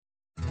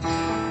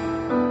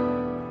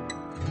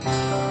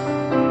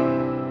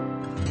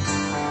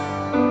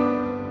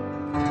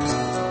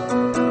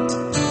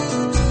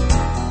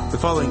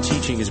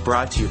following teaching is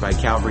brought to you by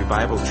Calvary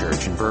Bible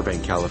Church in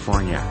Burbank,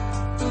 California.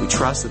 We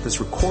trust that this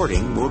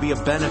recording will be a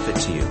benefit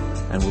to you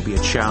and will be a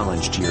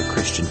challenge to your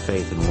Christian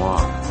faith and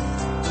walk.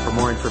 For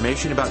more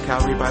information about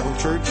Calvary Bible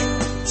Church,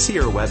 see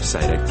our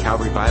website at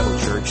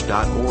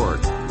calvarybiblechurch.org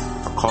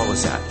or call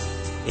us at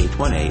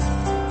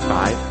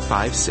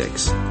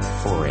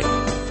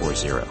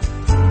 818-556-4840.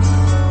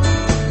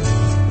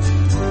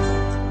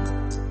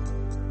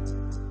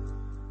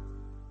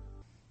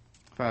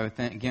 Father,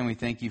 again, we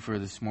thank you for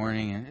this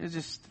morning, and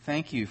just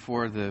thank you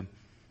for the,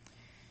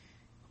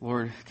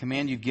 Lord,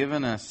 command you've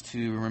given us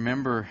to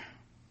remember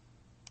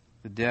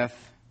the death,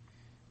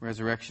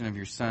 resurrection of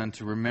your Son,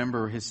 to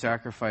remember his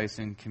sacrifice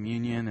in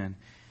communion. And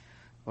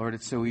Lord,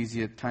 it's so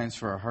easy at times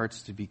for our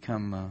hearts to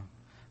become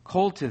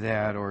cold to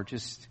that, or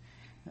just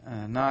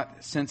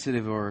not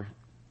sensitive or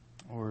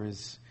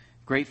as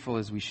grateful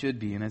as we should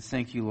be. And I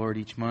thank you, Lord,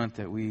 each month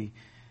that we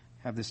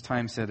have this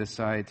time set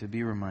aside to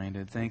be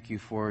reminded. Thank you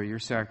for your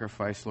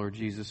sacrifice, Lord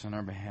Jesus, on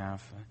our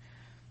behalf,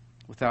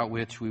 without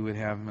which we would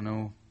have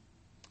no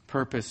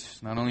purpose,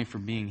 not only for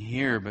being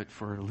here, but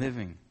for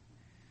living.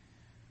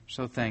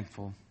 So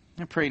thankful.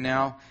 I pray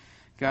now,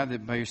 God,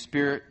 that by your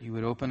Spirit you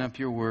would open up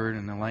your word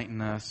and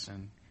enlighten us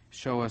and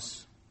show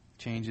us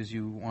changes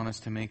you want us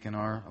to make in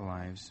our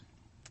lives,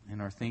 in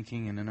our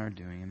thinking and in our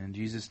doing. And in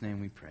Jesus' name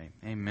we pray.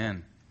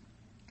 Amen.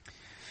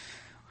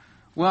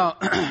 Well,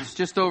 it's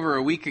just over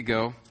a week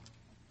ago,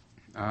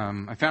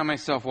 I found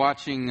myself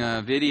watching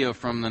a video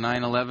from the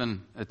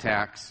 9/11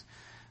 attacks.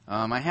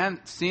 I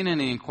hadn't seen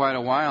any in quite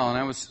a while, and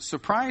I was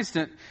surprised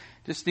at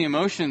just the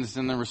emotions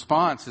and the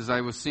response as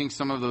I was seeing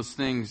some of those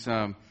things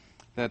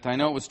that I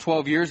know it was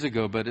 12 years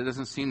ago, but it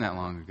doesn't seem that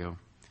long ago.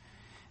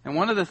 And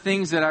one of the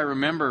things that I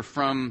remember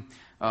from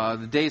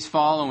the days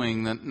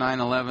following the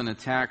 9/11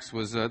 attacks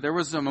was there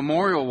was a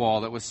memorial wall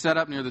that was set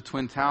up near the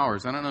Twin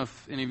Towers. I don't know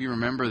if any of you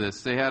remember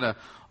this. They had a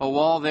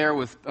wall there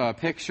with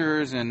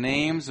pictures and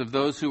names of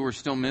those who were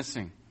still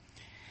missing.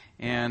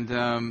 And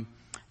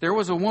there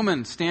was a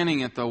woman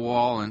standing at the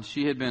wall, and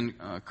she had been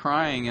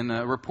crying, and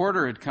a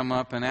reporter had come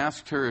up and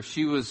asked her if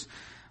she was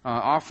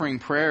offering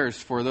prayers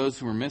for those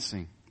who were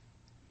missing.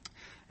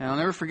 And I'll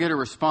never forget her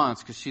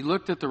response, because she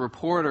looked at the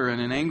reporter,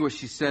 and in anguish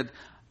she said,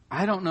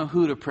 "I don't know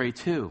who to pray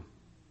to."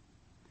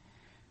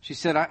 She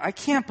said, I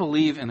can't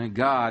believe in a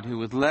God who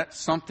would let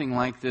something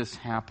like this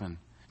happen.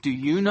 Do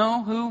you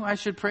know who I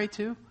should pray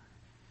to?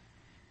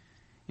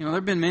 You know,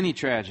 there have been many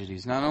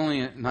tragedies, not only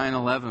at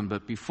 9/11,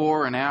 but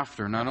before and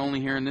after, not only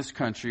here in this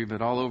country,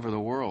 but all over the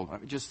world.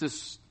 Just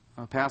this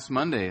past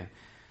Monday,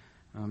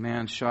 a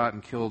man shot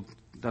and killed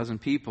a dozen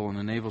people in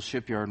a naval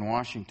shipyard in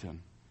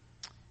Washington.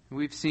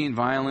 We've seen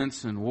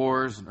violence and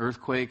wars and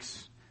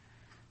earthquakes,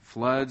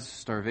 floods,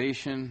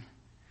 starvation,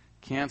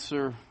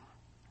 cancer,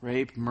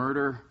 rape,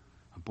 murder,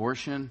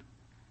 abortion.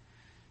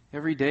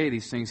 Every day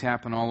these things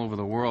happen all over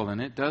the world, and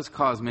it does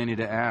cause many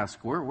to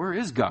ask, where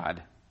is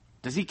God?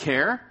 Does he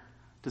care?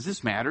 Does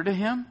this matter to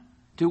him?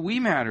 Do we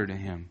matter to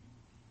him?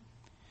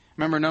 I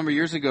remember a number of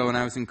years ago when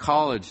I was in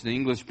college, the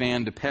English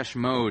band Depeche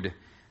Mode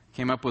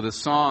came up with a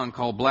song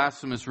called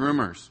Blasphemous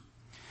Rumors.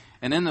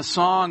 And in the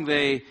song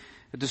they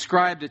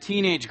described a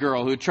teenage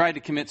girl who had tried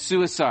to commit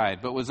suicide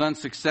but was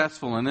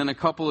unsuccessful. And then a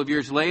couple of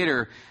years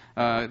later,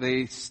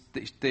 they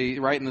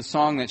write in the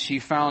song that she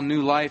found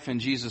new life in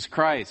Jesus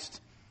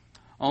Christ,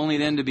 only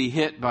then to be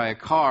hit by a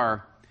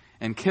car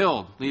and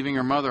killed, leaving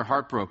her mother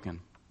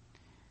heartbroken.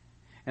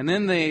 And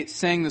then they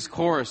sang this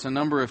chorus a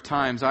number of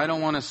times. I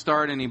don't want to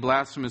start any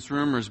blasphemous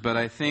rumors, but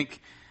I think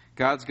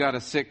God's got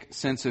a sick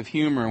sense of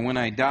humor. When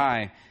I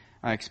die,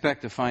 I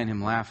expect to find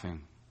him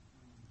laughing.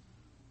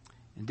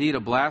 Indeed,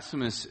 a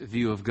blasphemous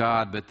view of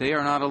God, but they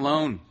are not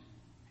alone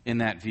in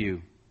that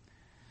view.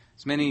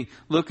 As many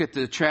look at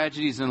the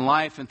tragedies in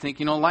life and think,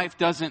 life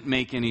doesn't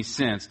make any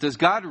sense. Does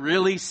God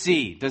really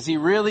see? Does he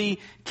really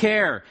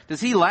care?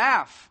 Does he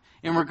laugh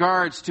in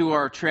regards to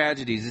our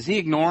tragedies? Is he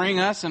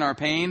ignoring us and our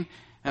pain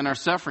and our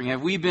suffering?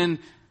 Have we been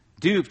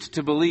duped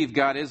to believe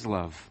God is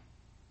love?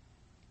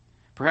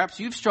 Perhaps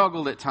you've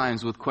struggled at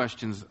times with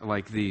questions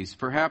like these.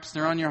 Perhaps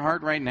they're on your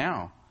heart right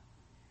now.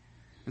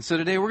 And so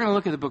today we're going to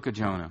look at the book of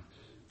Jonah,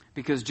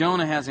 because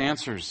Jonah has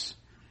answers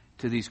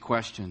to these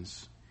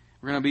questions.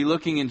 We're going to be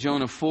looking in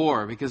Jonah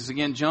 4, because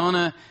again,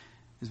 Jonah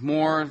is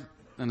more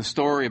than a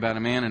story about a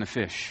man and a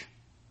fish.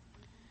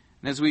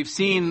 And as we've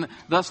seen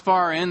thus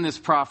far in this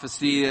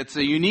prophecy, it's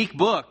a unique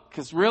book,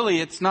 because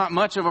really it's not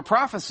much of a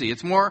prophecy.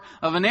 It's more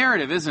of a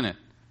narrative, isn't it?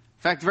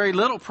 In fact, very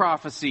little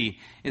prophecy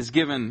is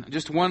given.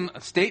 Just one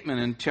statement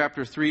in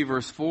chapter 3,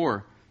 verse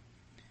 4.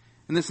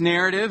 And this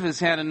narrative has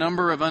had a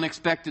number of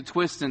unexpected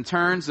twists and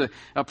turns.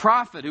 A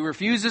prophet who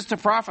refuses to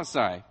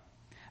prophesy.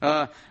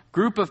 A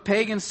group of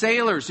pagan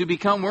sailors who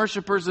become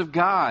worshipers of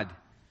God.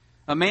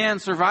 A man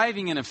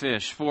surviving in a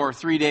fish for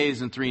 3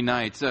 days and 3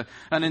 nights.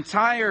 An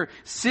entire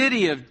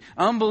city of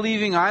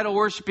unbelieving,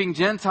 idol-worshiping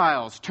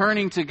Gentiles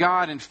turning to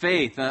God in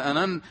faith. An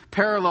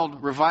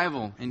unparalleled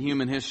revival in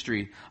human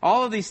history.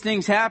 All of these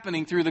things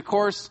happening through the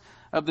course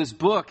of this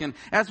book. And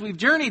as we've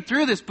journeyed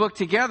through this book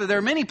together, there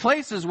are many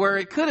places where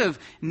it could have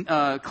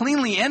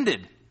cleanly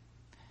ended.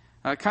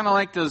 Kind of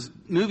like those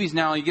movies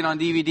now you get on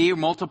DVD,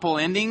 multiple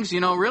endings.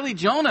 Really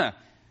Jonah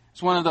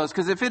is one of those.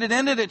 Because if it had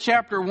ended at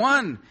chapter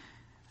 1,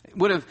 it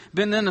would have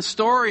been then a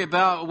story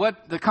about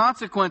what the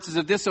consequences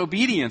of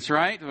disobedience,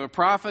 right? Of a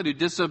prophet who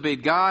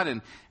disobeyed God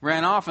and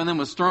ran off and then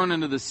was thrown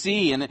into the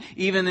sea. And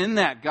even in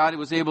that, God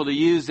was able to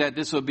use that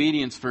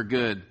disobedience for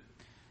good.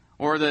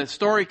 Or the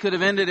story could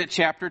have ended at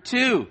chapter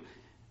 2.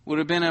 Would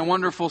have been a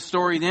wonderful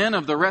story then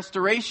of the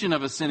restoration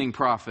of a sinning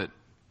prophet.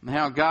 And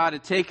how God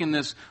had taken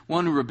this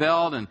one who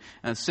rebelled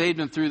and saved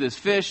him through this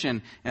fish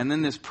and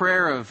then this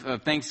prayer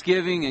of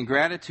thanksgiving and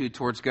gratitude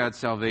towards God's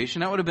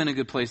salvation. That would have been a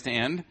good place to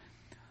end.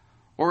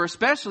 Or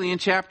especially in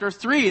chapter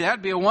 3,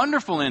 that'd be a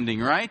wonderful ending,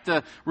 right?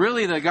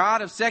 Really the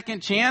God of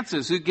second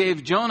chances who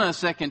gave Jonah a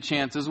second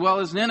chance as well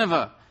as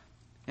Nineveh.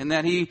 And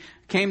that he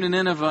came to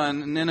Nineveh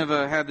and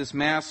Nineveh had this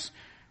mass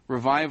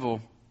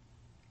revival.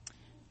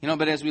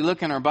 But as we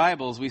look in our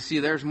Bibles, we see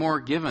there's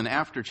more given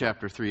after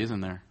chapter 3,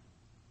 isn't there?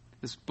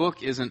 This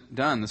book isn't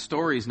done. The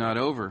story's not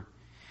over.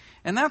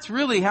 And that's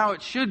really how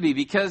it should be,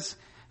 because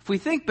if we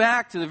think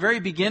back to the very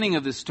beginning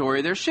of this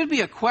story, there should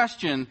be a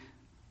question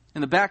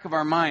in the back of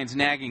our minds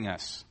nagging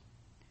us.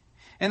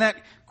 And that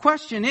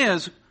question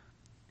is,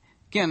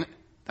 again,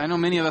 I know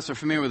many of us are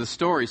familiar with the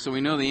story, so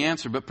we know the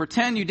answer, but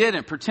pretend you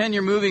didn't. Pretend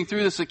you're moving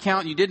through this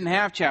account and you didn't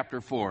have chapter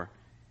 4.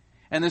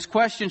 And this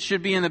question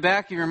should be in the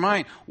back of your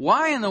mind.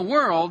 Why in the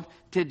world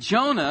did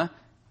Jonah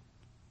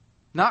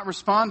not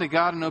respond to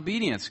God in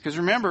obedience? Because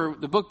remember,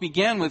 the book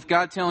began with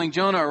God telling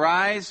Jonah,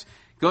 arise,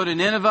 go to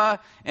Nineveh,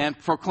 and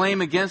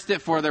proclaim against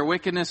it, for their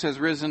wickedness has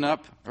risen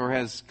up or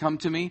has come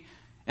to me.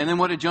 And then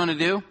what did Jonah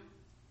do?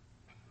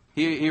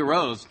 He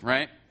arose,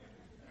 right?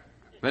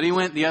 But he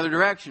went the other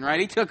direction, right?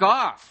 He took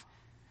off.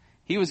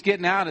 He was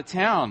getting out of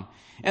town.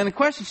 And the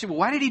question should be,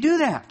 why did he do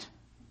that?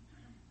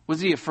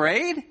 Was he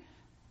afraid?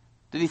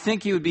 Did he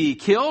think he would be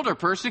killed or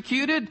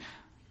persecuted?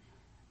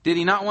 Did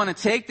he not want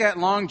to take that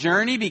long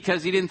journey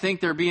because he didn't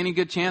think there would be any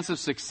good chance of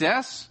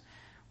success?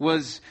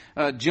 Was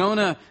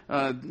Jonah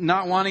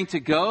not wanting to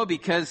go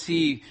because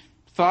he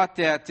thought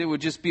that it would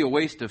just be a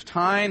waste of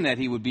time, that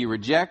he would be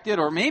rejected?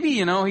 Or maybe,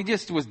 he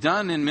just was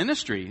done in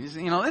ministry.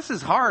 This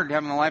is hard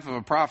having the life of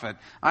a prophet.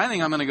 I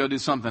think I'm going to go do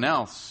something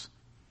else.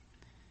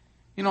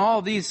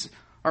 All these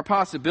are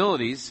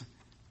possibilities.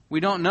 We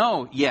don't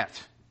know yet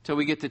till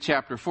we get to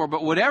chapter 4.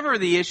 But whatever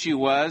the issue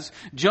was,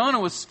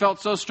 Jonah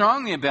felt so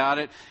strongly about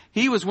it,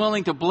 he was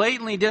willing to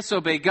blatantly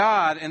disobey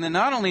God, and then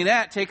not only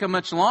that, take a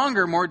much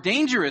longer, more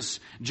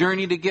dangerous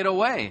journey to get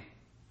away.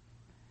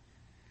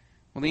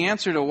 Well, the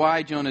answer to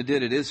why Jonah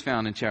did it is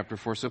found in chapter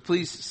 4. So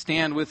please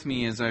stand with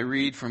me as I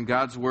read from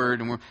God's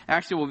Word. And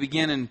we'll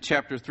begin in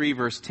chapter 3,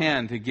 verse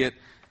 10 to get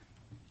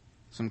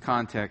some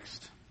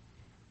context.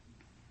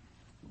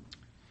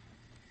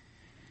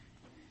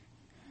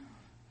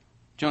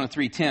 Jonah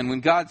 3:10, when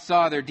God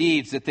saw their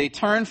deeds, that they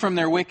turned from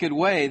their wicked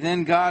way,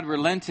 then God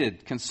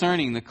relented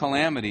concerning the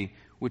calamity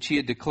which he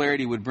had declared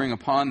he would bring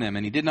upon them,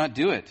 and he did not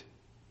do it.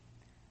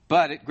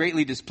 But it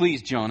greatly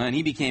displeased Jonah, and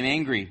he became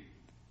angry.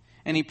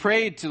 And he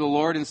prayed to the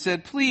Lord and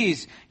said,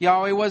 please,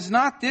 Yahweh, was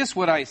not this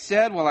what I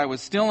said while I was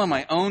still in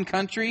my own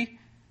country?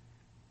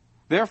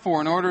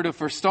 Therefore, in order to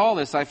forestall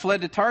this, I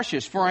fled to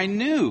Tarshish, for I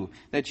knew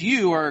that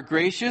you are a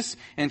gracious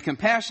and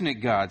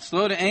compassionate God,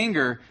 slow to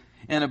anger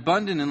and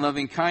abundant in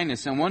loving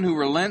kindness, and one who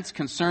relents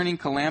concerning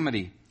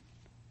calamity.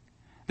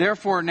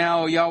 Therefore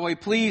now, O Yahweh,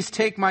 please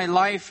take my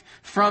life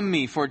from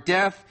me, for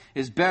death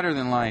is better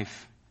than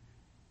life.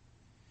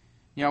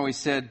 Yahweh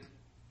said,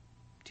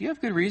 do you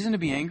have good reason to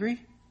be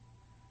angry?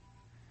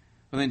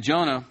 Well, then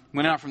Jonah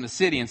went out from the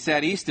city and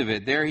sat east of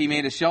it. There he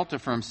made a shelter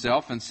for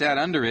himself and sat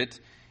under it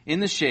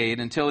in the shade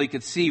until he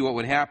could see what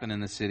would happen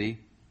in the city.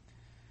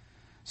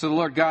 So the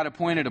Lord God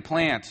appointed a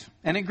plant,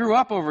 and it grew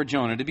up over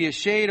Jonah to be a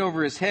shade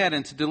over his head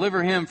and to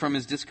deliver him from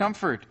his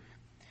discomfort.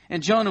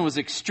 And Jonah was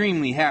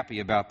extremely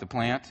happy about the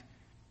plant.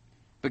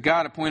 But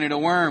God appointed a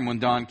worm when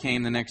dawn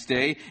came the next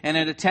day, and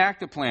it attacked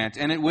the plant,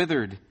 and it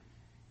withered.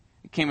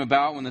 It came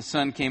about when the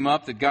sun came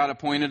up that God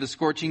appointed a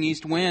scorching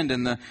east wind,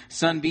 and the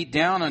sun beat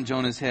down on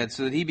Jonah's head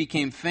so that he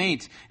became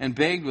faint and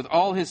begged with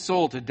all his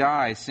soul to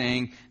die,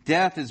 saying,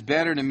 death is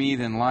better to me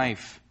than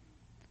life.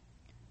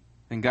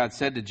 Then God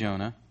said to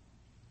Jonah,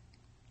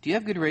 do you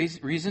have good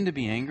reason to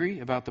be angry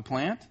about the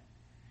plant?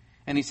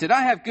 And he said,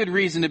 I have good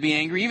reason to be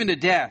angry, even to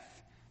death.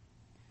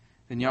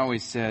 Then Yahweh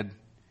said,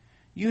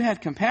 you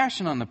had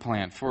compassion on the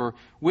plant, for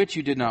which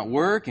you did not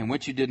work, and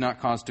which you did not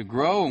cause to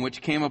grow, and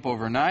which came up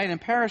overnight and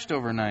perished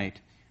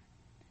overnight.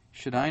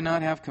 Should I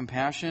not have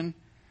compassion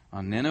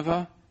on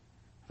Nineveh,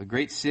 the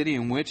great city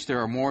in which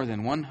there are more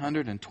than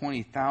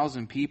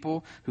 120,000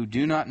 people who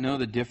do not know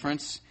the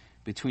difference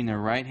between their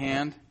right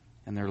hand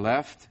and their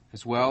left,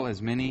 as well as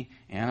many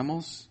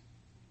animals?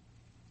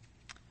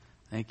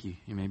 Thank you.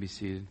 You may be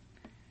seated.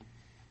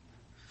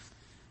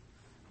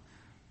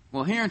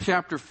 Well, here in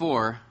chapter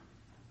 4,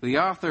 the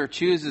author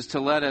chooses to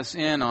let us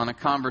in on a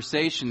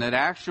conversation that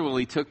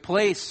actually took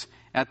place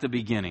at the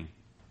beginning.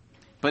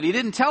 But he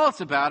didn't tell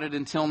us about it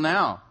until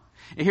now.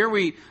 Here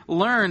we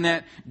learn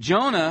that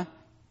Jonah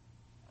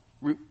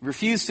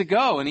refused to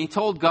go, and he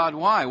told God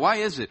why. Why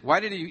is it? Why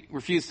did he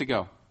refuse to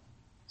go?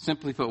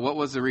 Simply put, what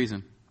was the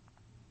reason?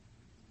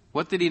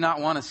 What did he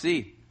not want to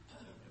see?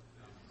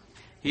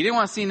 He didn't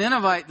want to see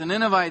the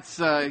Ninevites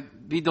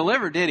be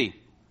delivered, did he?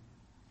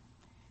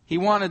 He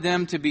wanted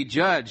them to be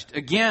judged.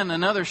 Again,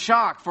 another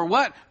shock. For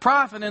what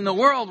prophet in the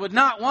world would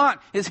not want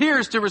his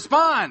hearers to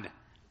respond?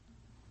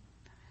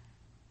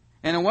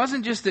 And it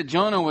wasn't just that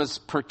Jonah was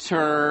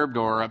perturbed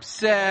or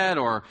upset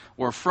or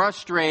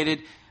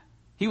frustrated.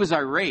 He was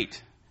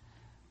irate.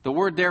 The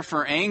word there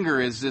for anger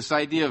is this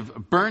idea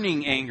of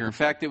burning anger. In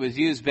fact, it was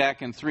used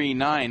back in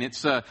 3:9.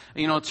 It's a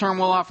term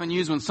we'll often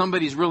use when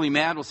somebody's really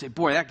mad. We'll say,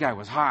 boy, that guy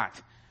was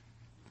hot.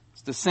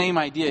 It's the same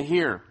idea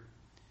here.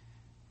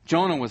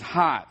 Jonah was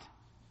hot.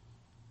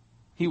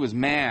 He was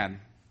mad.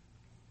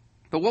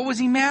 But what was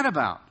he mad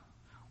about?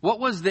 What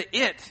was the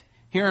it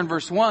here in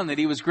verse 1 that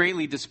he was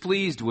greatly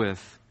displeased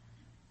with?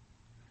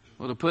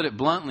 Well, to put it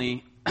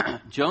bluntly,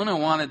 Jonah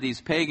wanted these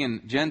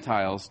pagan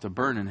Gentiles to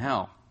burn in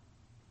hell.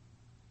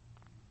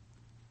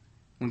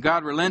 When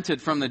God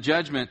relented from the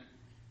judgment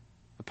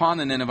upon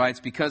the Ninevites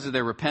because of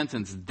their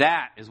repentance,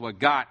 that is what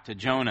got to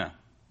Jonah.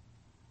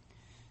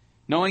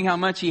 Knowing how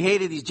much he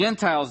hated these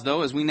Gentiles,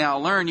 though, as we now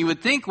learn, you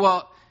would think,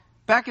 well,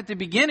 back at the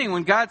beginning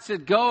when God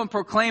said, go and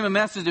proclaim a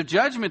message of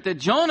judgment, that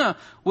Jonah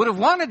would have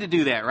wanted to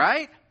do that,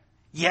 right?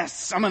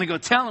 Yes, I'm going to go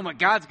tell him what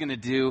God's going to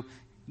do.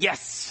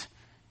 Yes.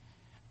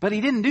 But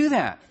he didn't do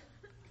that.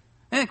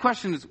 And the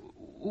question is,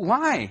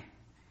 why?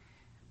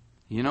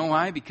 You know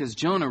why? Because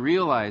Jonah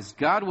realized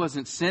God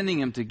wasn't sending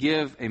him to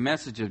give a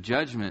message of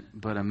judgment,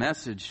 but a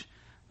message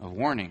of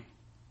warning.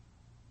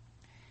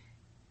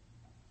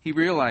 He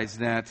realized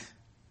that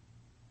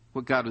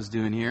what God was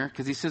doing here,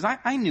 because he says,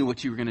 I knew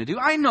what you were going to do.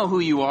 I know who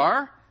you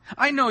are.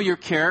 I know your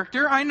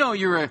character. I know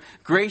you're a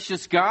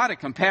gracious God, a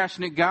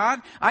compassionate God.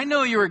 I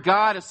know you're a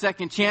God of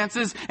second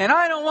chances, and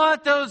I don't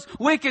want those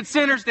wicked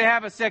sinners to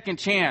have a second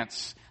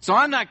chance. So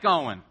I'm not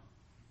going.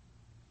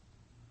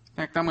 In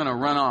fact, I'm going to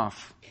run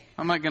off.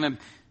 I'm not going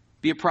to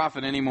be a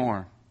prophet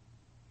anymore.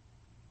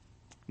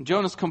 In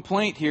Jonah's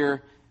complaint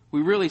here,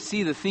 we really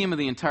see the theme of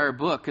the entire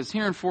book. Because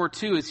here in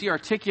 4:2, as he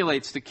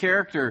articulates the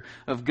character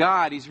of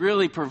God, he's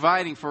really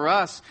providing for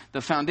us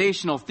the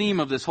foundational theme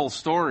of this whole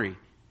story.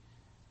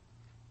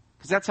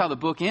 Because that's how the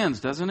book ends,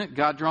 doesn't it?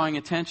 God drawing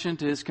attention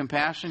to his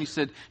compassion. He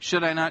said,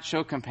 should I not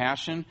show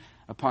compassion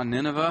upon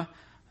Nineveh,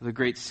 the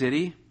great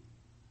city?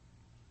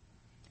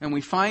 And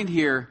we find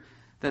here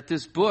that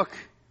this book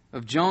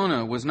of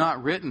Jonah was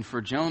not written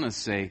for Jonah's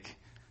sake.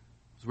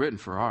 It was written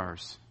for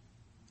ours.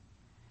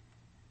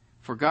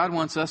 For God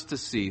wants us to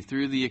see,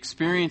 through the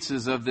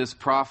experiences of this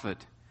prophet,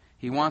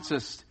 he wants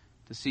us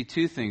to see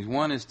two things.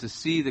 One is to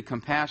see the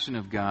compassion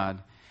of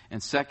God,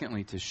 and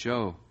secondly, to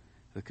show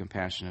the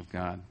compassion of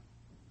God.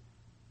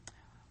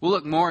 We'll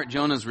look more at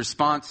Jonah's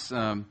response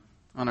on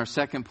our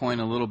second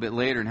point a little bit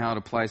later and how it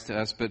applies to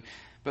us.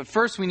 But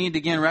first we need to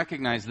again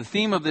recognize the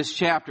theme of this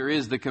chapter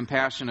is the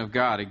compassion of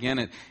God.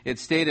 Again,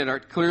 it's stated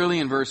clearly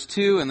in verse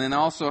 2, and then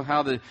also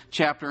how the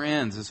chapter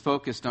ends is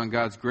focused on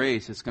God's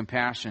grace, His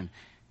compassion,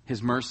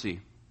 His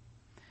mercy.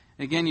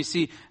 Again, you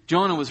see,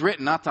 Jonah was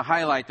written not to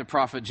highlight the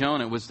prophet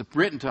Jonah. It was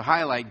written to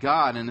highlight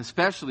God, and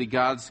especially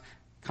God's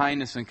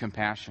kindness and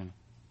compassion.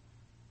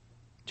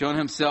 Jonah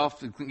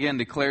himself, again,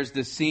 declares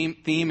this theme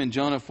in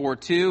Jonah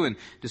 4:2 and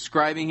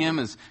describing him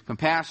as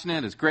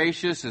compassionate, as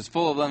gracious, as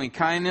full of loving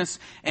kindness.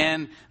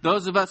 And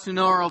those of us who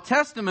know our Old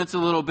Testaments a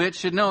little bit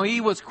should know he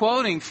was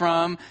quoting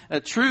from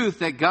a truth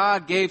that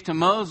God gave to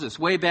Moses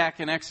way back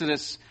in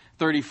Exodus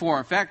 34.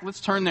 In fact, let's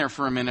turn there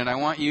for a minute. I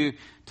want you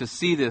to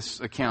see this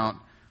account.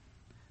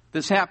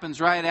 This happens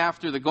right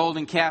after the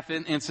golden calf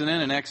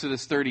incident in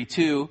Exodus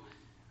 32.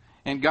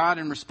 And God,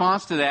 in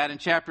response to that, in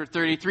chapter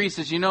 33,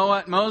 says, you know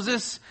what,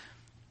 Moses?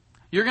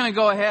 You're going to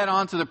go ahead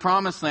onto the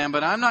promised land,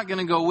 but I'm not going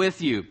to go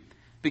with you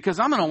because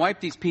I'm going to wipe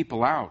these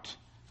people out.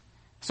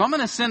 So I'm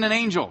going to send an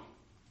angel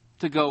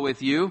to go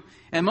with you.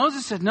 And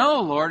Moses said,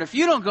 no, Lord, if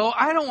you don't go,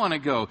 I don't want to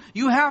go.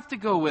 You have to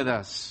go with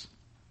us.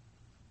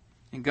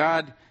 And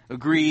God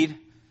agreed,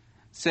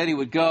 said he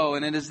would go.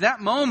 And it is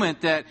that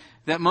moment that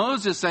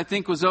Moses, I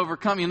think, was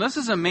overcome. You know, this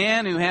is a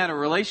man who had a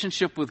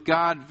relationship with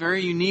God,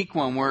 very unique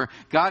one, where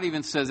God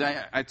even says,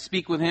 I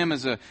speak with him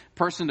as a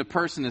person to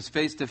person, as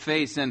face to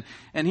face. And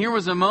here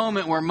was a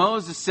moment where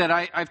Moses said,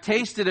 I've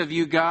tasted of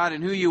you, God,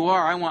 and who you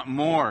are. I want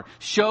more.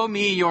 Show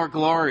me your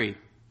glory.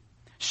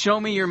 Show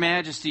me your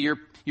majesty,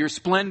 your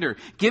splendor.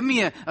 Give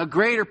me a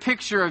greater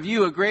picture of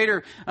you, a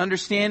greater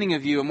understanding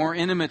of you, a more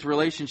intimate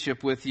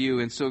relationship with you.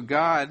 And so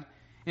God,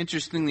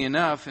 interestingly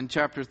enough, in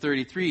chapter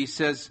 33,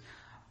 says,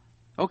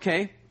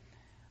 okay,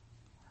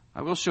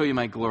 I will show you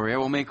my glory. I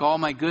will make all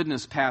my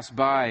goodness pass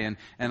by,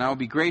 and I will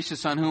be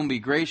gracious on whom be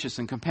gracious,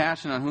 and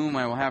compassion on whom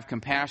I will have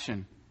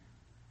compassion.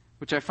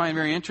 Which I find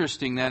very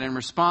interesting, that in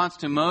response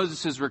to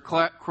Moses'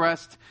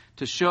 request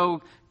to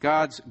show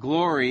God's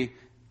glory,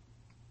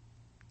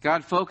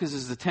 God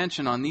focuses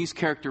attention on these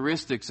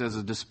characteristics as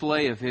a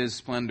display of His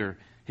splendor,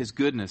 His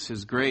goodness,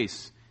 His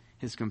grace,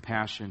 His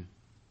compassion.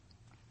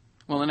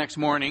 Well, the next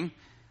morning,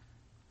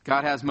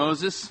 God has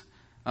Moses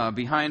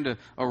behind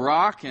a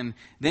rock, and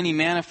then he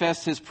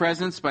manifests his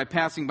presence by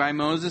passing by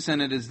Moses,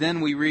 and it is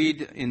then we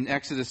read in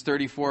Exodus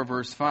 34,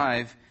 verse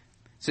 5,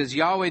 it says,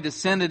 Yahweh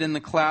descended in the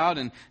cloud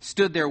and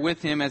stood there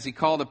with him as he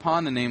called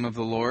upon the name of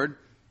the Lord.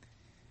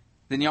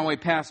 Then Yahweh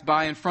passed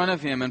by in front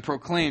of him and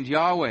proclaimed,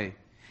 Yahweh,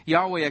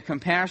 Yahweh, a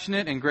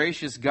compassionate and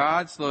gracious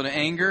God, slow to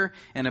anger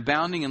and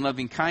abounding in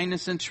loving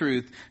kindness and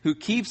truth, who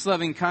keeps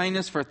loving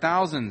kindness for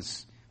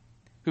thousands,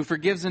 who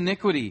forgives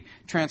iniquity,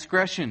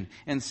 transgression,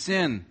 and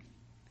sin.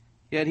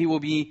 Yet he will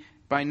be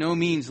by no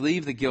means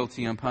leave the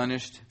guilty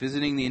unpunished,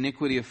 visiting the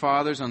iniquity of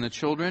fathers on the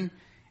children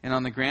and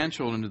on the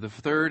grandchildren to the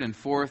third and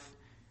fourth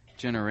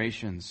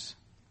generations.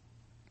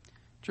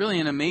 It's really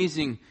an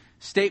amazing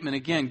statement,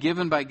 again,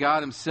 given by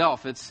God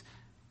himself. It's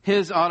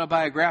his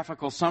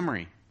autobiographical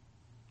summary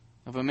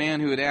of a man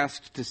who had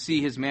asked to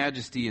see his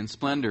majesty and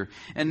splendor.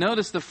 And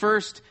notice the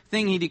first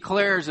thing he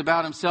declares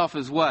about himself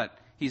is what?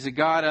 He's a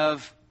God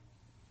of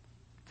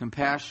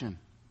compassion.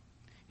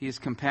 He is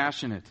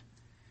compassionate.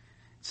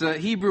 It's a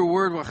Hebrew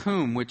word,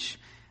 wachum, which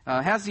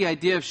has the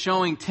idea of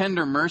showing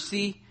tender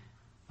mercy,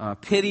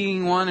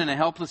 pitying one in a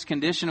helpless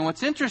condition. And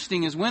what's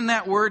interesting is when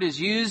that word is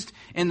used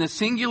in the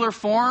singular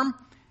form,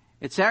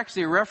 it's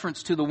actually a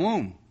reference to the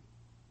womb.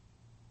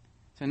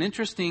 It's an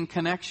interesting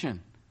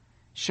connection,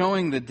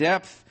 showing the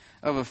depth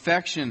of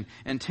affection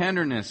and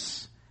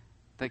tenderness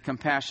that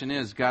compassion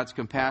is, God's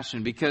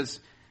compassion. Because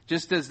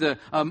just as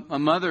a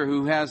mother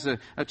who has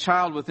a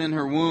child within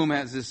her womb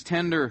has this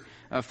tender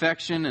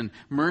affection and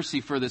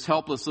mercy for this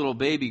helpless little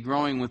baby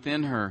growing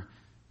within her,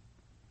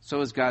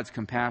 so is God's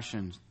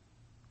compassion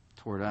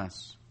toward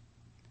us.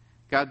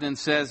 God then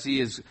says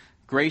he is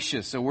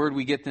gracious, a word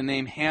we get the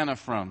name Hannah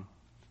from.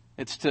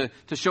 It's to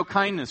show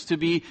kindness, to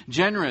be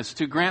generous,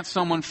 to grant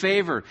someone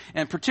favor.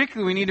 And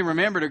particularly we need to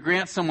remember to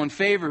grant someone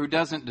favor who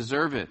doesn't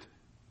deserve it.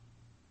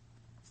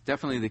 It's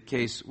definitely the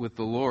case with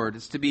the Lord.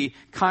 It's to be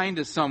kind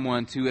to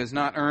someone who has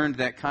not earned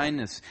that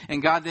kindness.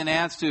 And God then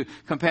adds to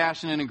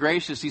compassionate and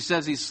gracious. He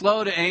says he's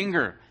slow to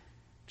anger.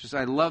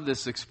 I love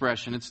this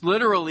expression. It's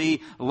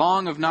literally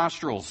long of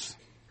nostrils.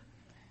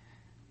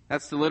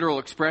 That's the literal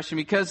expression,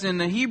 because in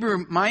the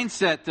Hebrew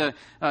mindset,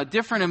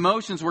 different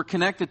emotions were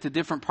connected to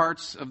different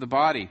parts of the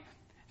body.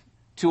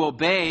 To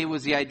obey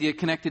was the idea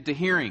connected to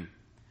hearing.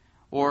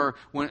 Or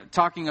when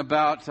talking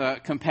about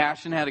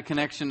compassion had a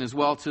connection as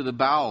well to the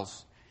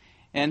bowels.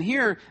 And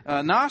here,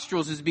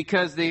 nostrils is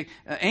because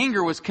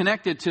anger was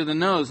connected to the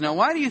nose. Now,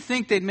 why do you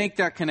think they'd make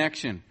that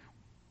connection?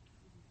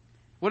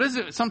 What is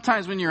it?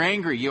 Sometimes when you're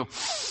angry, you'll,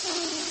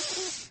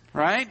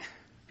 right?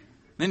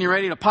 Then you're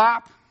ready to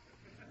pop.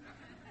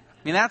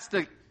 I mean,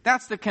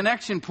 that's the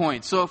connection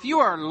point. So if you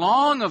are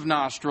long of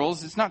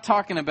nostrils, it's not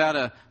talking about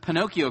a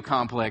Pinocchio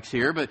complex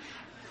here, but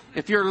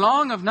if you're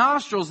long of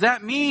nostrils,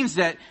 that means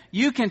that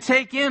you can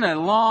take in a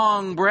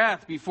long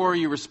breath before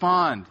you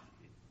respond.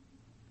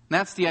 And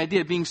that's the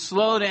idea. Being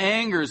slow to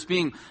anger is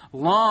being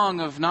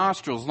long of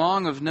nostrils,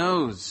 long of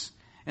nose.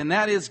 And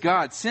that is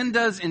God. Sin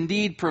does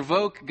indeed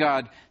provoke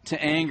God to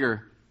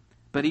anger,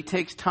 but he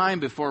takes time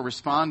before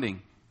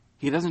responding.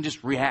 He doesn't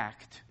just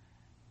react.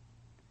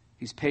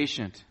 He's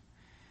patient.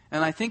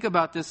 And I think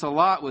about this a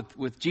lot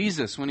with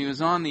Jesus when he was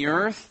on the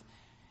earth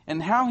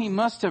and how he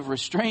must have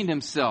restrained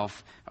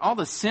himself. All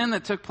the sin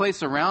that took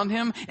place around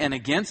him and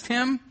against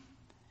him.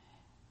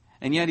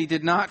 And yet he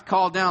did not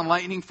call down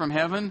lightning from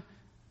heaven.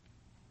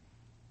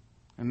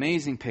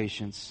 Amazing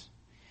patience.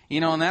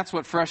 And that's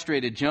what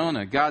frustrated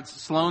Jonah. God's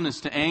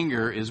slowness to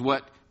anger is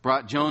what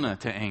brought Jonah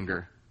to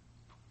anger.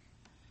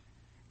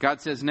 God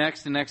says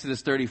next in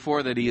Exodus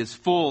 34 that he is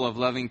full of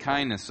loving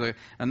kindness. So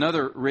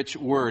another rich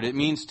word. It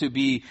means to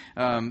be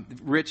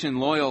rich in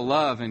loyal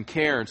love and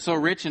care. It's so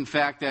rich, in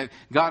fact, that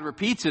God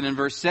repeats it in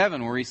verse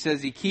 7 where he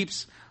says he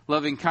keeps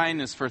loving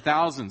kindness for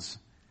thousands.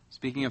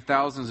 Speaking of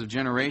thousands of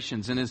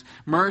generations. And his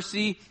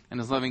mercy and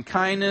his loving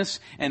kindness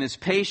and his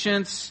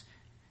patience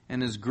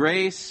and his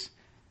grace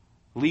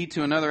lead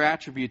to another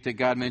attribute that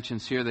God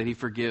mentions here, that he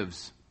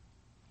forgives.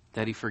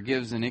 That he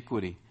forgives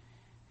iniquity.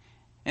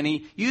 And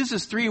he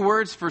uses three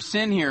words for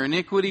sin here: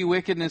 iniquity,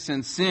 wickedness,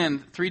 and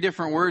sin. Three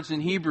different words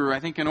in Hebrew, I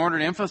think, in order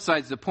to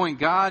emphasize the point.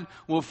 God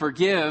will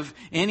forgive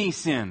any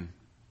sin.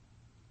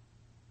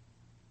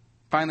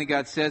 Finally,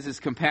 God says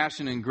his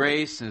compassion and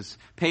grace, his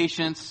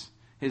patience,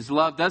 his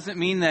love doesn't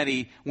mean that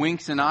he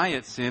winks an eye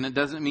at sin. It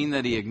doesn't mean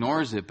that he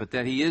ignores it, but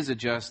that he is a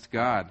just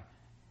God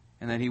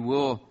and that he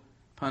will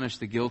punish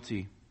the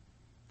guilty.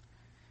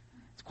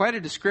 It's quite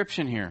a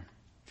description here.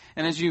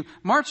 And as you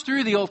march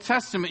through the Old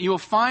Testament, you will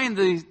find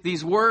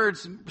these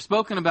words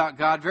spoken about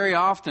God very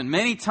often.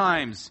 Many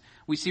times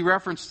we see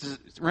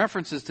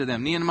references to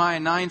them. Nehemiah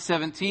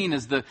 9:17,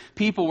 as the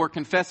people were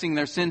confessing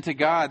their sin to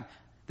God,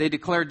 they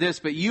declared this: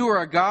 "But you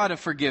are a God of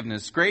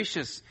forgiveness,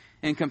 gracious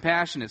and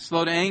compassionate,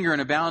 slow to anger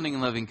and abounding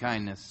in loving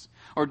kindness."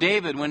 Or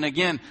David, when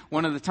again,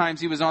 one of the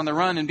times he was on the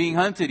run and being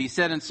hunted, he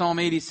said in Psalm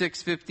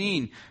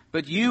 86:15,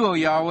 "But you, O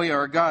Yahweh,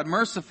 are a God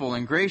merciful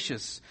and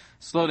gracious,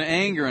 slow to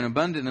anger and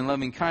abundant in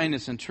loving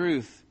kindness and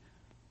truth."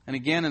 And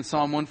again in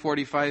Psalm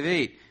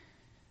 145:8,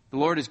 "The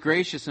Lord is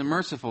gracious and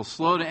merciful,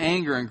 slow to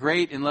anger and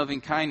great in loving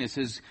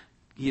kindness."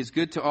 He is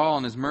good to all,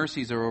 and His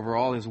mercies are over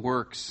all His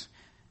works.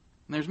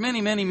 And there's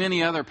many, many,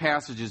 many other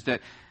passages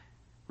that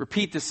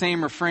repeat the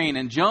same refrain.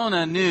 And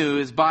Jonah knew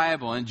his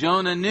Bible, and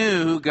Jonah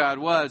knew who God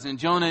was, and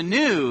Jonah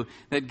knew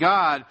that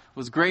God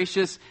was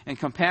gracious and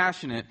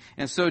compassionate.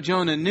 And so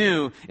Jonah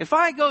knew, if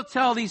I go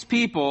tell these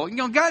people,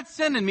 God's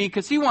sending me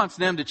because He wants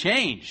them to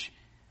change.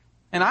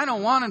 And I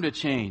don't want them to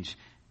change.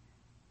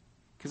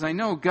 Because I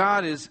know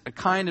God is a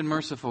kind and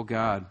merciful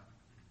God.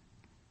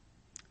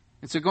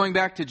 And so going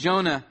back to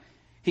Jonah,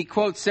 he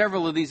quotes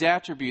several of these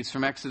attributes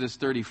from Exodus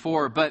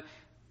 34, but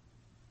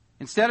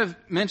instead of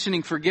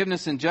mentioning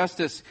forgiveness and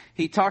justice,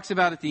 he talks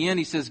about at the end,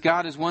 he says,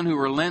 God is one who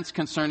relents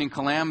concerning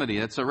calamity.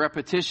 That's a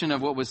repetition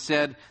of what was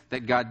said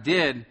that God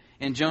did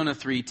in Jonah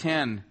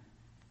 3:10.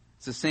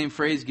 It's the same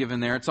phrase given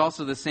there. It's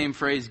also the same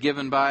phrase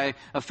given by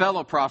a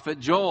fellow prophet,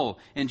 Joel,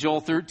 in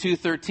Joel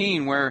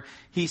 2:13, where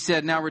he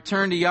said, now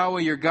return to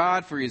Yahweh your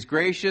God, for He is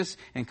gracious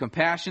and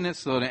compassionate,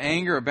 slow to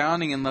anger,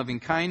 abounding in loving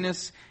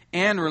kindness,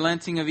 and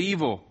relenting of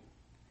evil.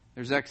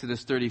 There's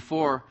Exodus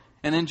 34.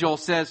 And then Joel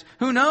says,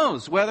 who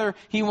knows whether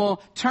He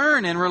will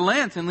turn and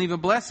relent and leave a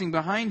blessing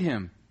behind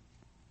Him.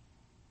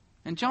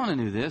 And Jonah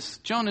knew this.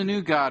 Jonah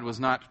knew God was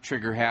not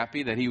trigger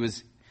happy, that He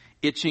was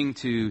itching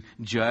to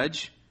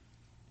judge.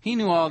 He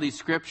knew all these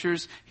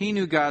scriptures. He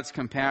knew God's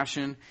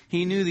compassion.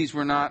 He knew these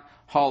were not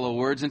hollow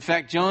words. In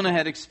fact, Jonah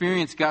had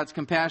experienced God's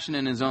compassion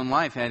in his own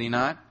life, had he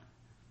not?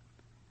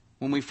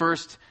 When we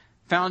first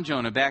found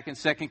Jonah back in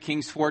 2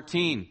 Kings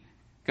 14,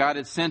 God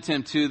had sent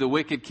him to the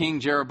wicked king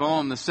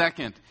Jeroboam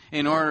II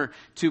in order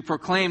to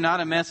proclaim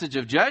not a message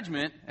of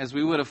judgment, as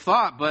we would have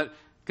thought, but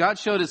God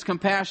showed His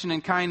compassion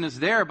and kindness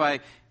there by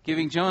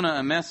giving Jonah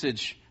a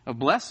message of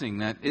blessing,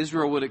 that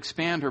Israel would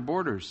expand her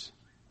borders.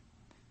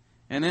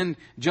 And then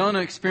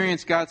Jonah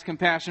experienced God's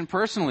compassion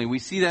personally. We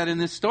see that in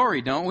this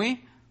story, don't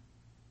we?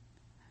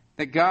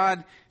 That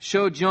God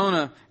showed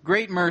Jonah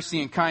great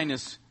mercy and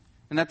kindness,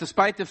 and that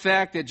despite the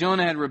fact that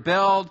Jonah had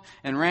rebelled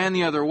and ran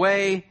the other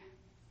way,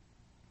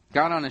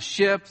 got on a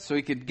ship so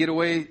he could get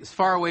away as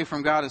far away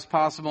from God as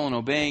possible and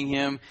obeying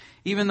Him,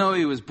 even though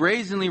he was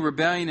brazenly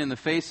rebelling in the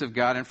face of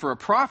God, and for a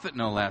prophet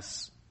no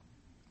less.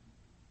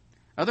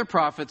 Other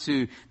prophets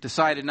who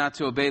decided not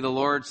to obey the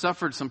Lord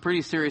suffered some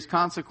pretty serious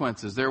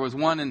consequences. There was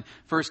one in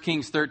 1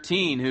 Kings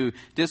 13 who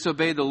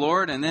disobeyed the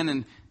Lord and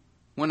then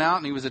went out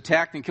and he was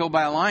attacked and killed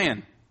by a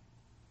lion.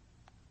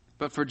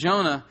 But for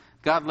Jonah,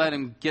 God let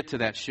him get to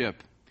that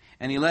ship,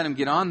 and He let him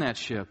get on that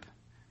ship.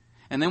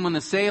 And then when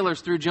the sailors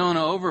threw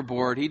Jonah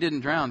overboard, he didn't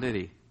drown, did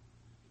he?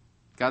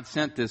 God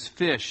sent this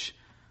fish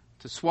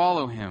to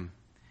swallow him.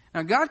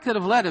 Now, God could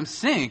have let him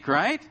sink,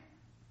 right?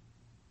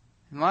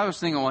 And I was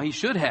thinking, well, He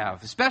should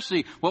have.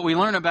 Especially what we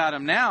learn about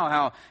him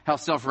now, how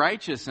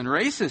self-righteous and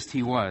racist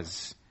he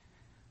was.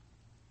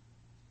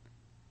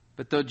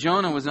 But though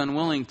Jonah was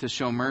unwilling to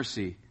show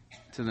mercy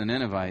to the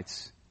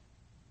Ninevites,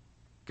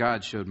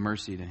 God showed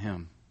mercy to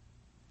him.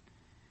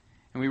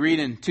 And we read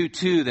in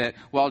 2:2 that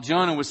while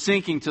Jonah was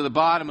sinking to the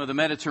bottom of the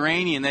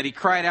Mediterranean, that he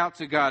cried out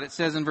to God. It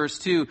says in verse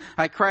 2,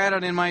 I cried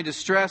out in my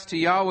distress to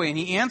Yahweh, and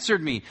He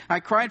answered me.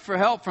 I cried for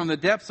help from the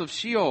depths of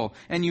Sheol,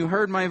 and You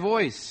heard my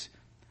voice.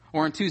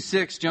 Or in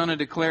 2:6, Jonah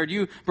declared,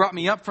 You brought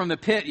me up from the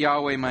pit,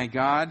 Yahweh my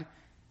God.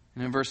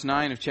 And in verse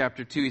 9 of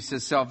chapter 2, he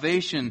says,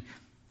 Salvation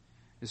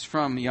is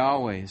from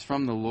Yahweh, is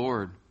from the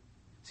Lord.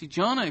 See,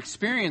 Jonah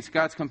experienced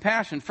God's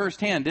compassion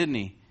firsthand, didn't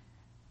he?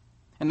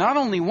 And not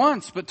only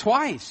once, but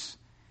twice.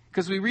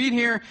 Because we read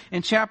here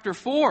in chapter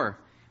 4,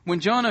 when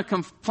Jonah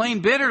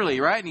complained bitterly,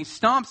 right? And he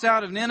stomps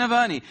out of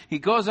Nineveh and he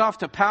goes off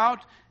to pout.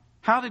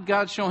 How did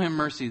God show him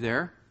mercy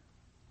there?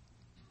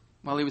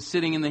 While he was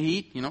sitting in the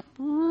heat,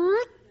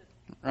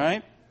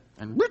 right?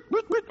 And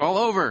all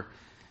over.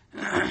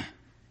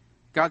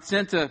 God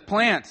sent a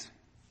plant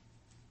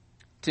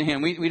to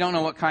him. We don't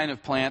know what kind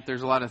of plant.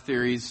 There's a lot of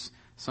theories.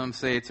 Some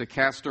say it's a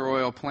castor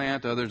oil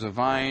plant, others a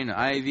vine,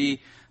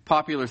 ivy.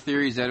 Popular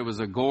theory is that it was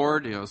a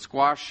gourd, a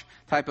squash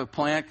type of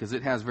plant, because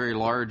it has very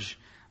large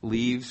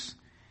leaves.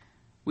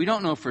 We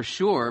don't know for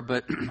sure,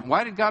 but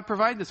why did God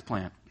provide this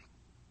plant?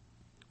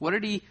 What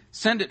did He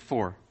send it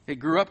for? It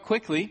grew up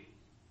quickly.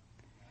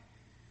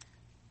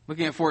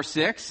 Looking at 4:6,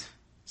 it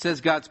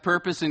says God's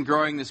purpose in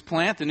growing this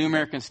plant. The New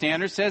American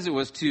Standard says it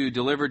was to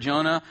deliver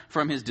Jonah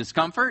from his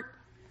discomfort.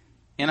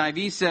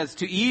 NIV says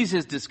to ease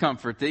his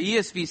discomfort. The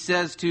ESV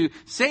says to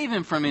save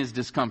him from his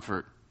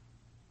discomfort.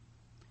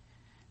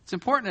 It's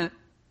important to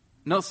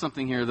note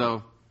something here,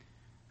 though,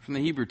 from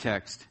the Hebrew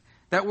text.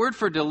 That word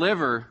for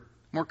deliver,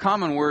 more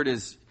common word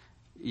is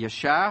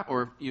Yeshua,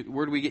 or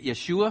where do we get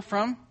Yeshua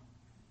from?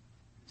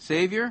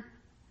 Savior.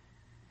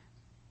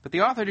 But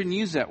the author didn't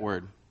use that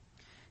word.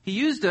 He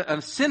used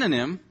a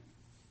synonym,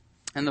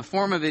 and the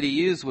form of it he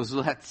used was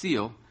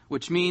lehatzil,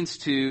 which means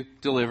to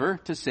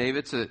deliver, to save.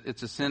 It's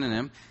a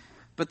synonym.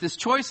 But this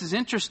choice is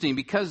interesting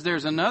because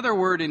there's another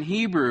word in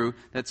Hebrew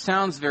that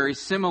sounds very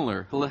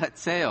similar,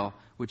 lehatzel,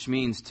 which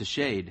means to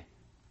shade.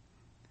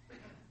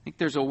 I think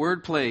there's a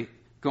wordplay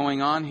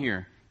going on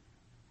here.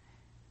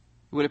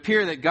 It would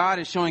appear that God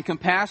is showing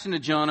compassion to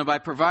Jonah by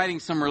providing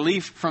some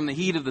relief from the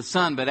heat of the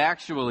sun, but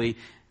actually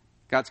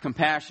God's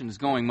compassion is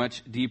going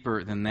much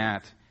deeper than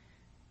that.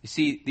 You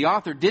see, the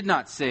author did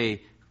not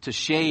say to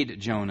shade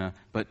Jonah,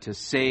 but to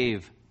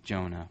save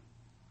Jonah.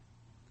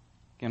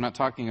 Okay, I'm not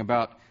talking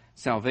about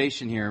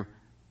salvation here,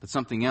 but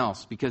something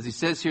else. Because he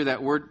says here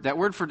that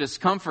word for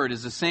discomfort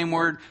is the same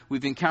word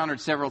we've encountered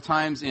several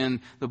times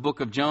in the book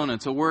of Jonah.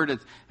 It's a word that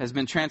has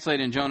been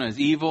translated in Jonah as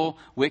evil,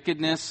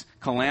 wickedness,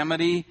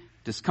 calamity,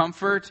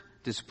 discomfort,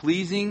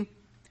 displeasing.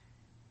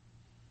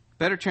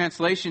 Better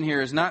translation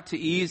here is not to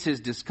ease his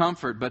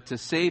discomfort, but to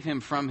save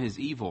him from his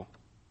evil.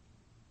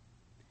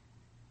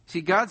 See,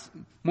 God's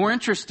more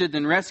interested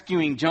than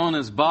rescuing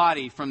Jonah's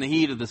body from the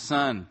heat of the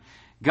sun.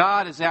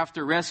 God is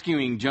after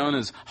rescuing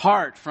Jonah's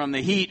heart from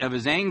the heat of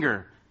his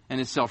anger and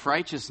his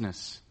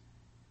self-righteousness.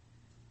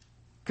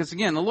 Because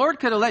again, the Lord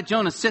could have let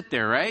Jonah sit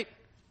there, right?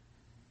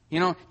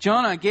 You know,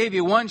 Jonah, I gave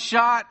you one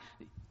shot,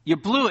 you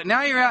blew it.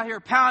 Now you're out here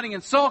pouting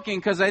and sulking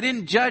because I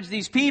didn't judge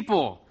these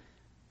people.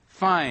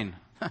 Fine.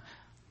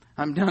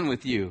 I'm done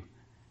with you.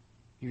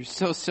 You're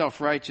so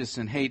self-righteous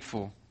and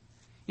hateful.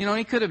 You know,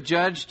 he could have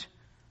judged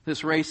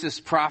this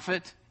racist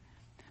prophet,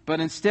 but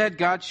instead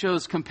God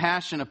shows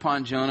compassion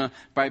upon Jonah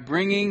by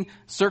bringing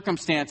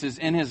circumstances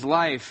in his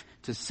life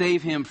to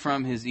save him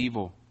from his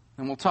evil.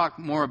 And we'll talk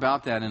more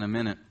about that in a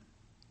minute.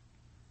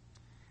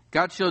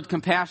 God showed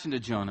compassion to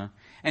Jonah,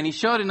 and he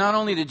showed it not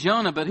only to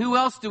Jonah, but who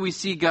else do we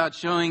see God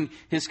showing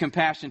his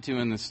compassion to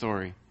in this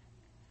story?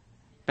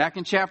 Back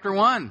in chapter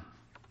 1,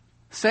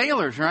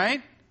 sailors,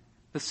 right?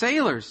 The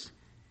sailors.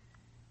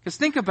 Because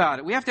think about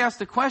it. We have to ask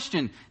the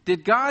question,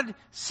 did God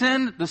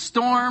send the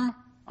storm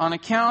on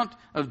account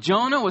of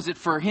Jonah? Was it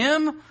for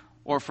him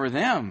or for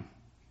them?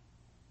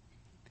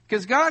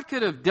 Because God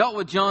could have dealt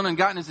with Jonah and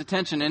gotten his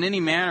attention in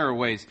any manner of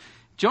ways.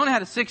 Jonah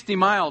had a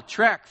 60-mile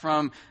trek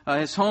from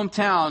his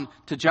hometown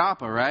to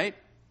Joppa, right?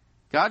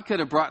 God could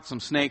have brought some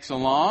snakes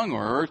along,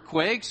 or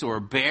earthquakes, or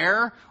a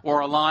bear,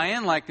 or a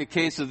lion, like the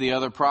case of the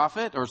other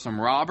prophet, or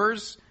some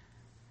robbers.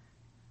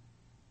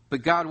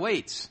 But God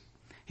waits.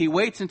 He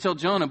waits until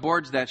Jonah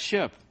boards that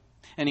ship.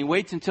 And he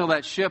waits until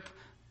that ship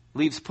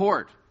leaves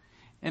port.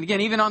 And again,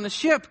 even on the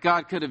ship,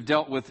 God could have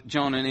dealt with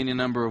Jonah in any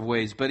number of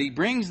ways. But he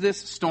brings this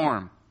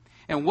storm.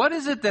 And what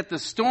is it that the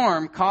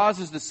storm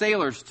causes the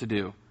sailors to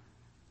do?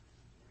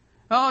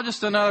 Oh,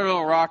 just another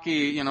little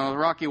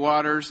rocky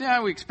waters.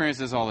 Yeah, we experience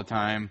this all the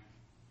time.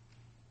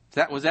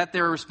 Was that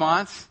their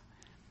response?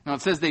 No,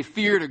 it says they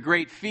feared a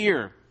great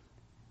fear.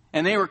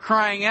 And they were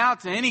crying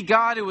out to any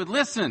God who would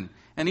listen.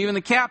 And even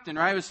the captain,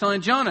 right, was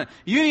telling Jonah,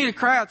 you need to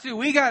cry out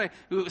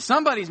too.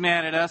 Somebody's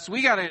mad at us.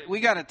 We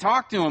gotta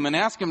talk to him and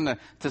ask him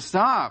to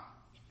stop.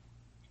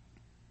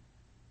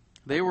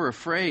 They were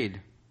afraid.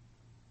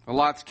 The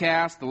lot's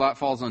cast, the lot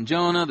falls on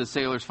Jonah. The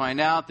sailors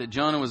find out that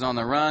Jonah was on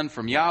the run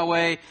from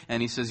Yahweh.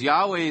 And he says,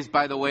 Yahweh is,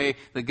 by the way,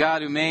 the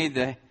God who made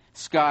the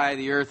sky,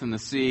 the earth, and the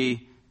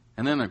sea.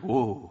 And then they're like,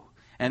 whoa.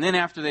 And then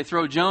after they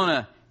throw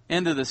Jonah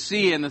into the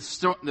sea and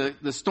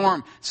the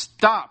storm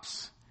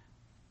stops.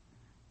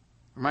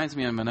 Reminds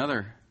me of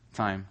another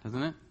time,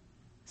 doesn't it?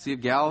 Sea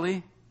of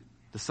Galilee,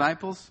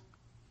 disciples.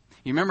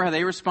 You remember how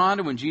they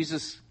responded when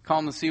Jesus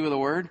calmed the sea with a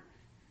word?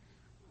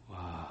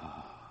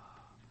 Wow.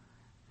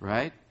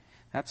 Right?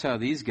 That's how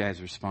these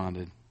guys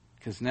responded.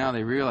 Because now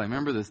they realize,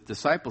 remember the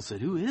disciples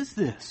said, who is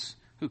this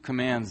who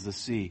commands the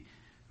sea?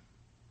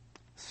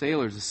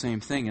 Sailors, the same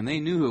thing. And they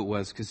knew who it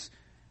was because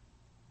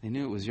they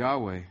knew it was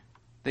Yahweh.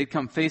 They'd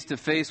come face to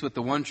face with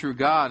the one true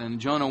God. In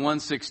Jonah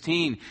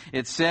 1:16,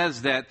 it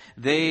says that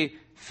they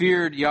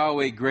feared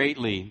Yahweh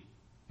greatly.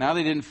 Now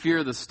they didn't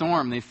fear the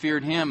storm, they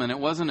feared him. And it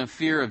wasn't a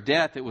fear of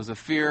death, it was a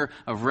fear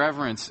of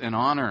reverence and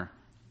honor.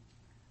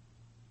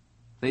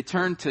 They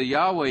turned to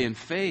Yahweh in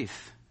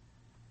faith.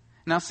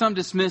 Now some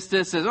dismiss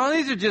this as, oh,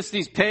 these are just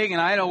these pagan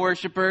idol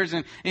worshipers,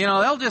 and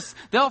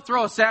they'll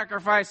throw a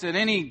sacrifice at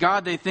any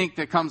god they think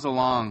that comes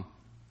along.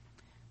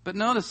 But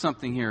notice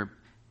something here.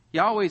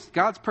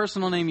 God's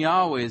personal name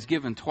Yahweh is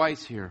given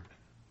twice here.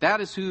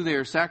 That is who they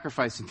are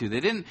sacrificing to. They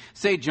didn't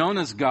say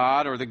Jonah's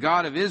God or the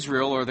God of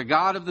Israel or the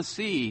God of the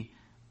sea,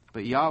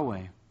 but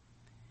Yahweh.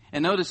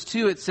 And notice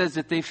too, it says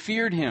that they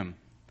feared him.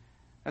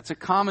 That's a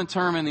common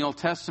term in the Old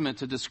Testament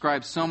to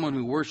describe someone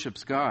who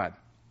worships God.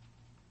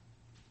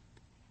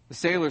 The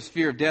sailors'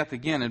 fear of death,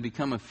 again, had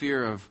become a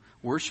fear of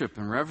worship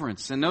and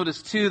reverence. And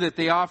notice too that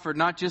they offered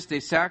not just a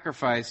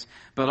sacrifice,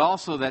 but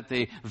also that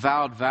they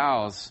vowed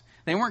vows.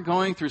 They weren't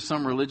going through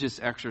some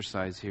religious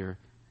exercise here.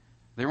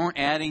 They weren't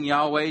adding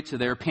Yahweh to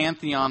their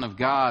pantheon of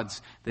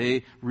gods.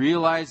 They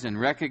realized and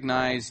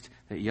recognized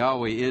that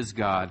Yahweh is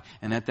God.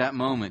 And at that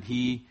moment,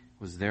 he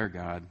was their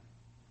God.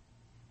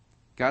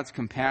 God's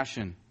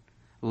compassion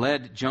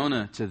led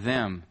Jonah to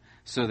them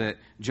so that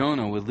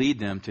Jonah would lead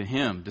them to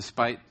him,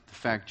 despite the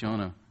fact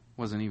Jonah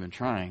wasn't even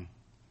trying. In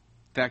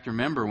fact,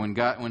 remember when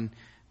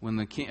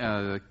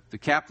the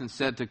captain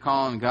said to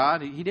call on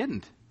God, he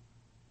didn't.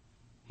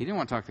 He didn't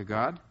want to talk to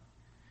God.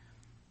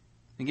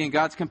 Again,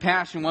 God's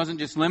compassion wasn't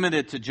just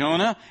limited to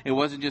Jonah. It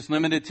wasn't just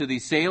limited to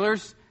these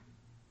sailors.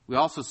 We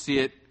also see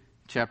it in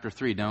chapter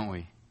 3, don't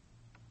we?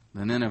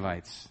 The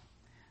Ninevites.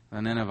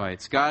 the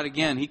Ninevites. God,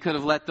 again, He could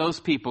have let those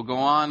people go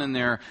on in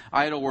their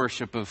idol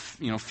worship of,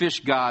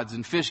 fish gods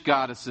and fish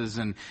goddesses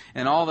and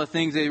all the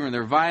things they were,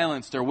 their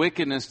violence, their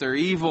wickedness, their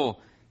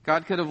evil.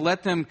 God could have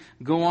let them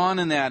go on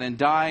in that and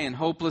die in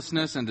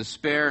hopelessness and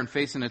despair and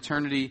face an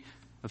eternity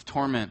of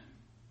torment.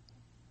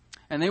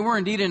 And they were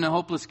indeed in a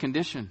hopeless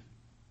condition.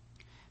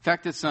 In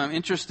fact, it's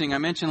interesting. I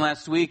mentioned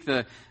last week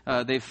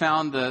they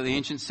found the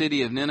ancient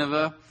city of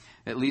Nineveh,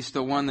 at least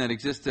the one that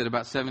existed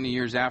about 70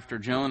 years after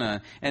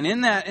Jonah. And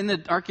in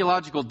the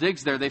archaeological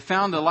digs there, they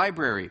found a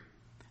library.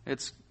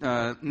 It's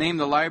named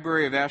the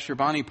Library of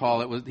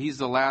Ashurbanipal. He's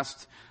the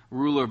last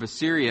ruler of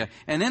Assyria.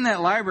 And in that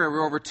library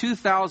were over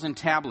 2,000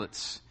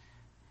 tablets.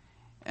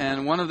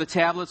 And one of the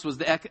tablets was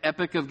the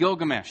Epic of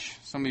Gilgamesh,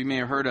 some of you may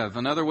have heard of.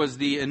 Another was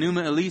the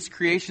Enuma Elish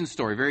creation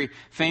story, very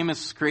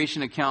famous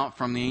creation account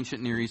from the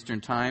ancient Near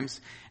Eastern times.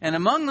 And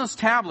among those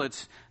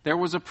tablets, there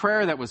was a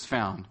prayer that was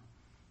found.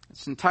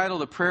 It's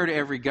entitled A Prayer to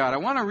Every God. I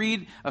want to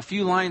read a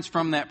few lines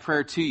from that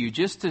prayer to you,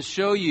 just to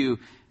show you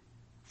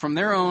from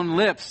their own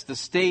lips the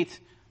state,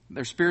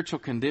 their spiritual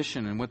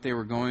condition, and what they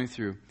were going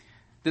through.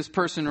 This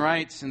person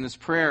writes in this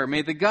prayer,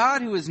 "May the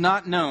God who is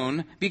not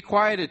known be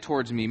quieted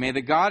towards me. May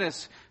the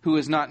goddess who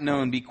is not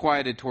known be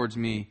quieted towards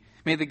me.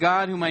 May the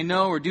God whom I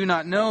know or do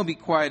not know be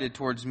quieted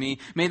towards me.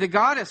 May the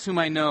goddess whom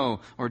I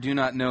know or do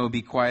not know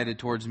be quieted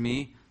towards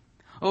me.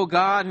 O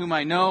God whom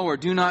I know or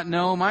do not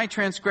know, my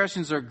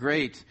transgressions are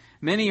great.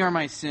 Many are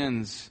my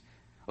sins.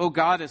 O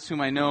goddess whom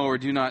I know or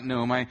do not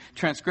know, my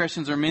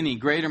transgressions are many.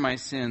 Great are my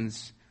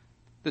sins.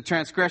 The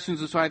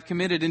transgressions which I have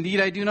committed, indeed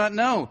I do not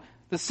know.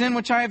 The sin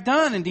which I have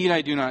done, indeed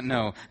I do not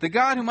know. The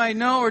God whom I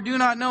know or do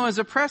not know has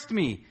oppressed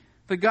me.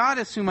 The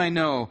goddess whom I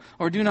know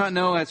or do not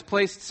know has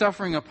placed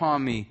suffering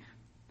upon me.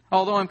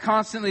 Although I'm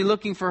constantly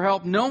looking for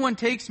help, no one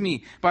takes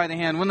me by the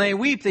hand. When they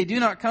weep, they do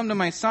not come to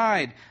my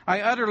side. I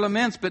utter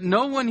laments, but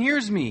no one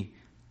hears me.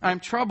 I'm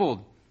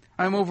troubled.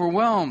 I'm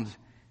overwhelmed.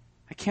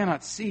 I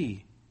cannot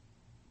see."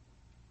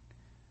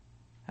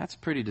 That's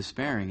pretty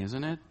despairing,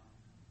 isn't it?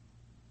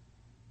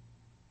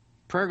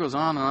 Prayer goes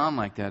on and on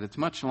like that. It's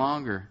much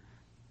longer.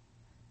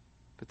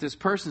 But this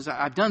person says,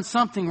 "I've done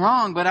something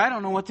wrong, but I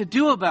don't know what to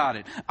do about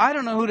it. I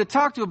don't know who to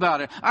talk to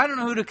about it. I don't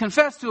know who to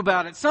confess to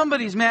about it.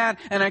 Somebody's mad,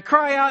 and I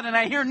cry out, and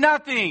I hear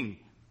nothing."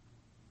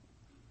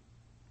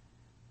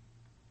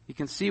 You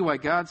can see why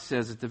God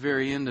says at the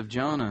very end of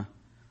Jonah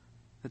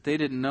that they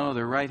didn't know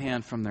their right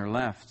hand from their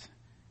left.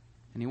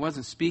 And He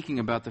wasn't speaking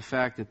about the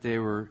fact that they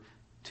were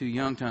too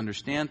young to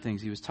understand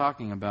things. He was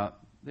talking about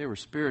they were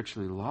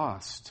spiritually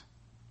lost.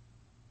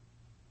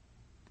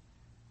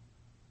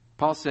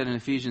 Paul said in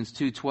Ephesians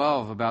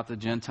 2:12 about the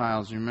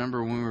Gentiles, you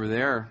remember when we were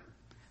there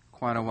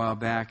quite a while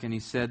back, and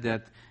he said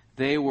that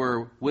they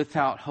were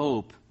without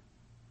hope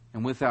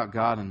and without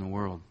God in the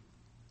world.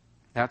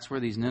 That's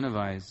where these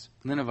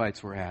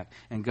Ninevites were at.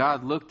 And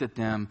God looked at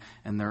them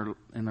in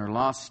their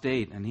lost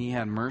state, and He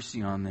had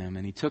mercy on them.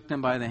 And He took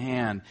them by the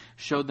hand,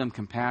 showed them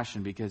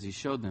compassion because He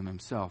showed them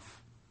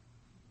Himself.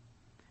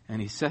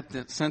 And He sent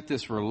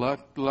this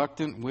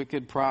reluctant,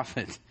 wicked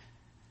prophet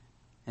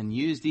and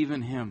used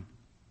even him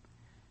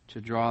to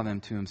draw them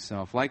to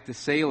Himself. Like the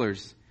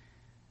sailors,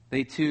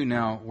 they too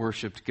now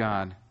worshipped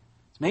God.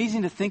 It's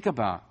amazing to think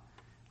about.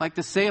 Like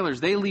the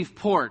sailors, they leave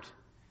port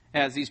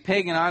as these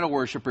pagan idol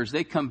worshippers.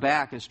 They come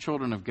back as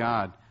children of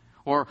God.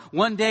 Or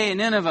one day in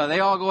Nineveh, they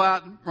all go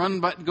out,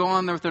 go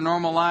on with their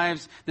normal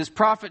lives. This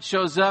prophet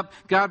shows up,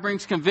 God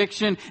brings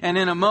conviction, and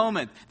in a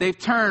moment, they've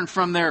turned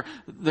from their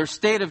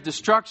state of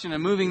destruction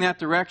and moving that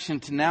direction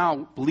to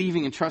now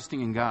believing and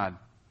trusting in God.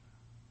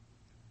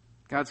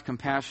 God's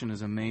compassion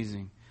is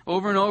amazing.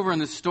 Over and over in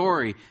the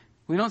story,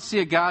 we don't see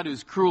a God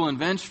who's cruel and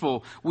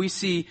vengeful. We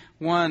see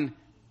one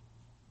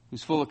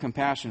who's full of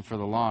compassion for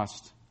the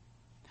lost.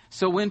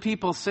 So when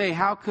people say,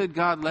 "How could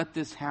God let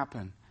this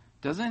happen?"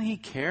 Doesn't He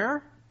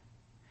care?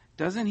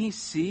 Doesn't He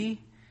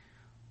see?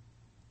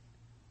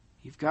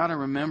 You've got to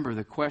remember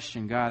the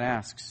question God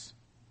asks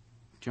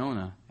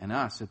Jonah and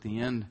us at the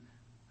end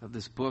of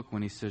this book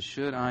when He says,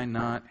 "Should I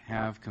not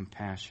have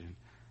compassion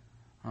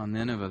on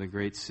Nineveh, the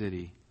great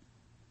city?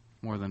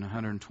 More than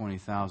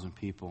 120,000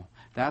 people."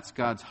 That's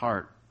God's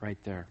heart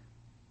right there.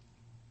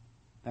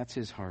 That's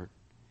His heart.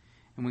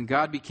 And when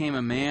God became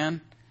a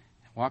man,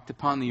 walked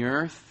upon the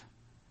earth,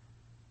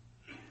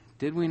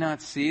 did we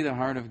not see the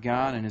heart of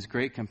God and His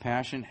great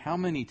compassion? How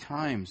many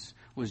times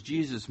was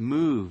Jesus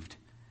moved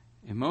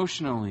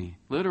emotionally,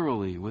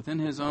 literally, within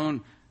His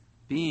own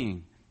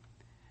being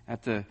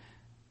at the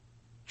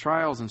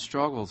trials and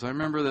struggles? I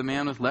remember the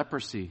man with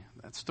leprosy.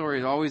 That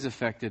story always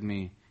affected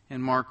me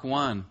in Mark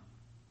 1.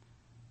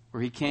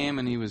 Where he came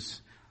and he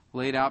was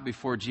laid out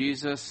before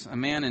Jesus, a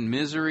man in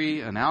misery,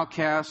 an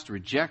outcast,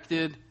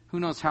 rejected. Who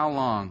knows how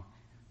long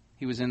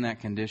he was in that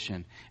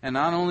condition. And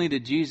not only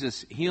did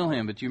Jesus heal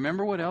him, but do you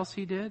remember what else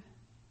He did?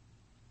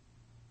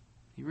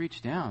 He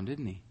reached down,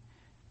 didn't He?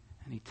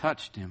 And He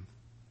touched him.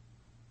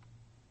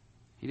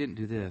 He didn't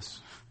do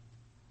this.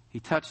 He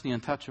touched the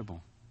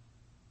untouchable.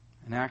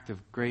 An act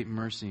of great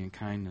mercy and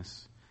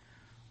kindness.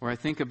 Or I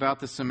think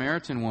about the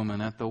Samaritan woman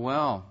at the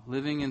well,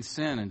 living in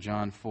sin in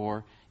John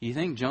 4. You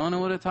think Jonah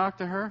would have talked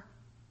to her?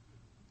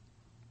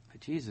 But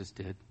Jesus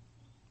did.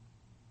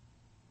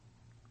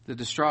 The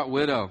distraught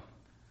widow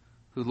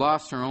who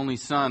lost her only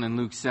son in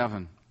Luke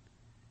 7.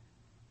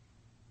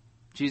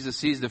 Jesus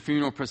sees the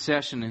funeral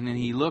procession and then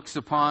he looks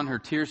upon her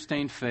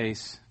tear-stained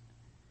face.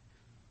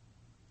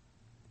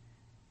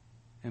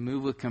 And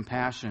moved with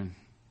compassion,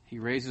 he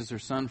raises her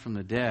son from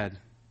the dead.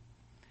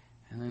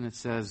 And then it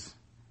says,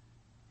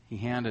 he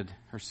handed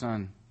her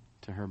son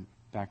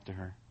back to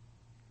her.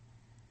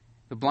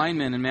 The blind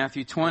men in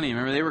Matthew 20,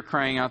 remember they were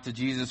crying out to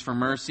Jesus for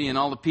mercy, and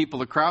all the people,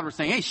 the crowd were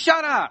saying, "Hey,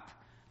 shut up!"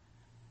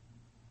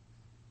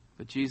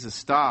 But Jesus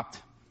stopped.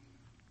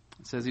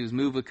 It says he was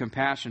moved with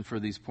compassion for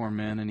these poor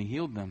men, and he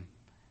healed them.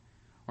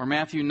 Or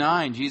Matthew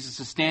 9, Jesus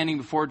is standing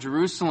before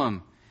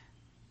Jerusalem,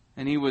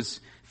 and he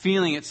was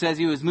feeling, it says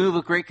he was moved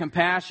with great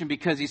compassion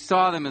because he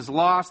saw them as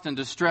lost and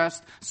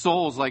distressed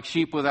souls like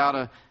sheep without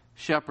a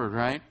shepherd,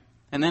 right?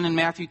 And then in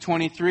Matthew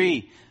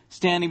 23,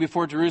 standing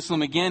before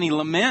Jerusalem again, he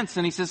laments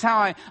and he says,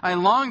 "How I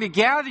long to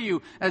gather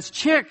you as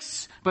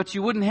chicks, but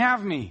you wouldn't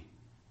have me."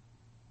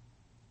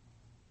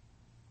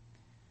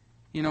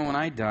 You know, when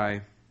I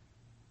die,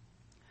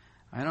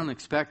 I don't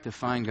expect to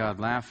find God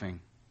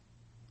laughing.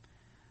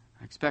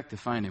 I expect to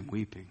find Him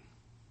weeping.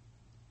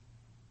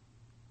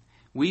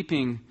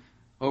 Weeping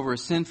over a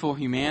sinful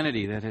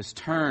humanity that has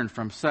turned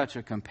from such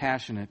a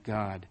compassionate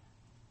God.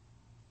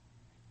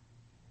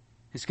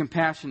 His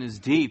compassion is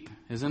deep,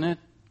 isn't it?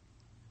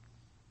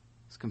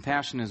 His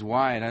compassion is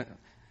wide. A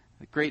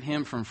great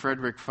hymn from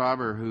Frederick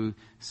Faber who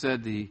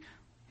said, he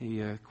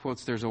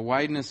quotes, "There's a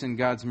wideness in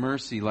God's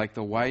mercy like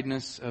the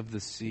wideness of the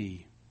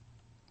sea."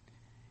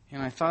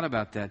 And I thought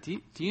about that. Do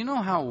you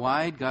know how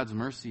wide God's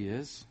mercy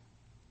is?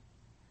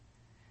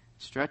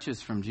 It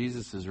stretches from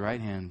Jesus' right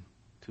hand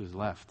to His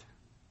left.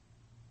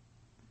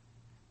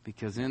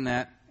 Because in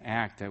that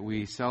act that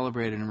we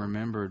celebrated and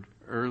remembered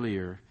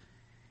earlier,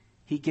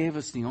 He gave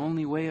us the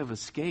only way of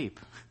escape.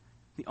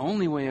 The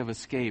only way of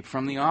escape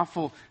from the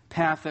awful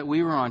path that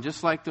we were on.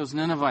 Just like those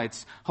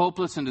Ninevites,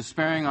 hopeless and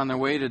despairing on their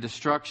way to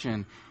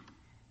destruction.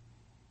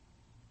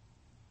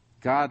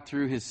 God,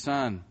 through His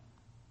Son,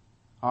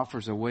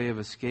 offers a way of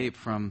escape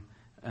from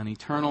an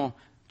eternal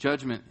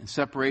judgment and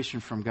separation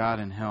from God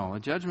in hell. A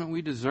judgment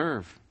we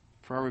deserve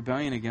for our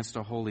rebellion against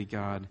a holy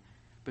God.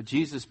 But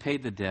Jesus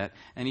paid the debt.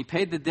 And He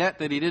paid the debt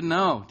that He didn't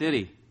owe, did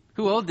He?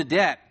 Who owed the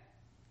debt?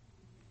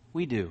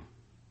 We do.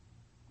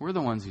 We're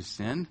the ones who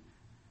sinned.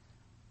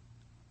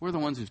 We're the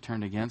ones who've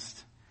turned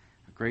against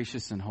a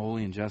gracious and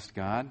holy and just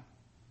God.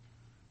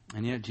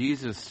 And yet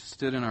Jesus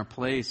stood in our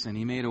place and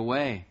He made a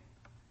way.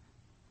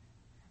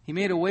 He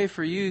made a way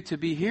for you to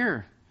be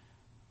here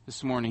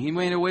this morning. He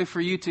made a way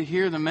for you to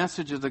hear the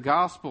message of the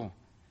gospel.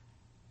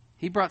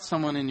 He brought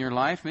someone in your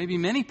life, maybe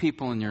many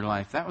people in your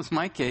life. That was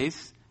my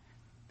case.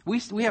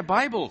 We have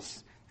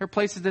Bibles. There are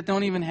places that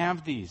don't even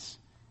have these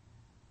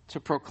to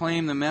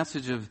proclaim the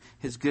message of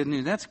His good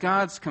news. That's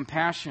God's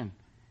compassion.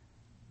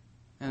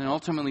 And then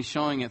ultimately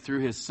showing it through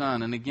His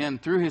Son. And again,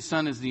 through His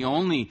Son is the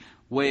only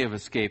way of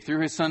escape.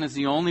 Through His Son is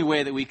the only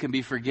way that we can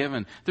be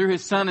forgiven. Through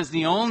His Son is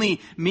the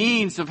only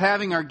means of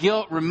having our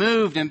guilt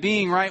removed and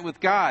being right with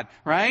God.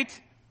 Right?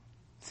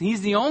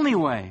 He's the only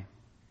way.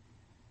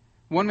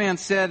 One man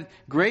said,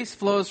 "Grace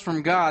flows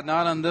from God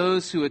not on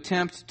those who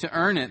attempt to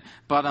earn it,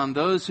 but on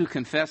those who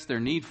confess their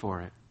need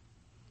for it."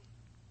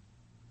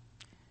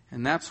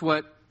 And that's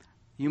what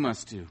you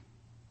must do.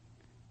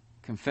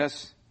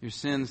 Confess your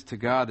sins to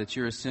God, that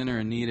you're a sinner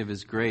in need of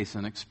His grace,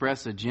 and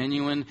express a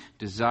genuine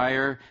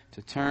desire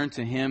to turn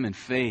to Him in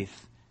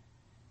faith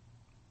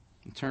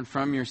and turn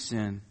from your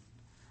sin.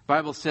 The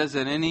Bible says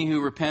that any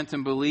who repent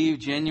and believe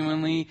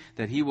genuinely,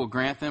 that He will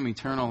grant them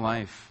eternal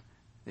life,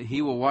 that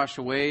He will wash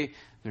away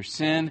their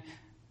sin.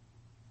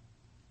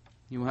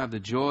 You will have the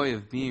joy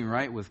of being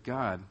right with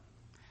God.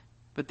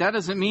 But that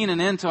doesn't mean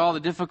an end to all the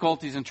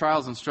difficulties and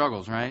trials and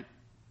struggles, right?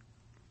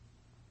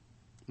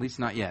 At least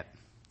not yet.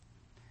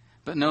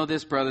 But know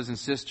this, brothers and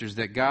sisters,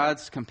 that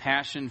God's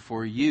compassion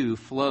for you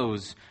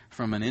flows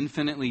from an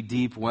infinitely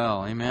deep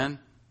well. Amen?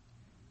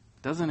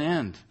 It doesn't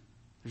end.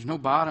 There's no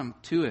bottom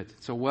to it.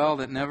 It's a well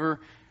that never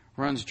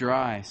runs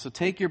dry. So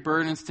take your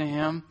burdens to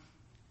Him.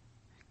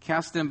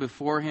 Cast them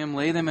before Him.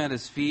 Lay them at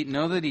His feet.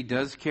 Know that He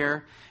does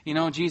care. You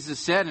know, Jesus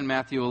said in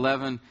Matthew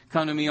 11,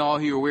 "Come to me all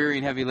who are weary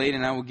and heavy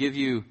laden, and I will give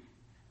you."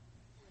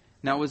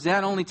 Now, was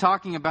that only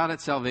talking about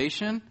at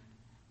salvation?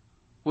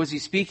 Was He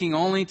speaking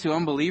only to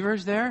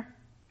unbelievers there?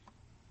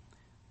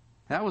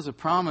 That was a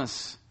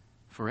promise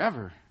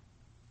forever.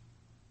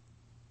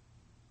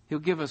 He'll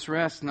give us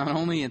rest not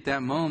only at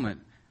that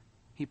moment.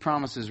 He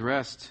promises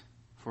rest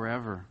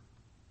forever.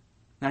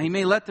 Now, He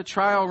may let the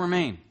trial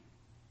remain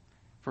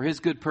for His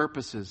good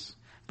purposes.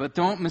 But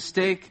don't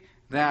mistake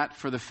that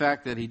for the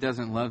fact that He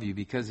doesn't love you,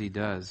 because He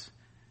does.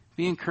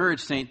 Be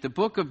encouraged, saint. The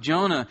book of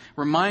Jonah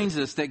reminds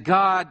us that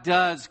God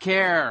does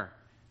care.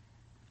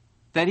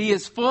 That He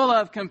is full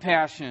of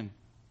compassion.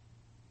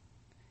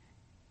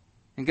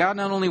 And God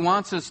not only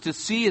wants us to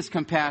see His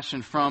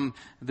compassion from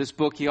this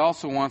book, He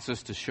also wants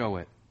us to show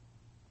it.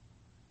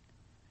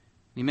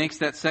 He makes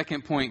that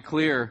second point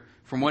clear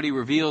from what he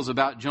reveals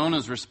about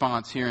Jonah's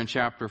response here in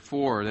chapter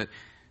 4. That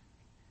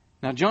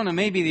now Jonah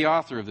may be the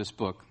author of this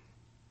book.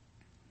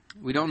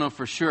 We don't know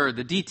for sure.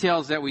 The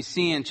details that we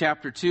see in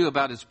chapter 2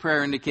 about his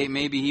prayer indicate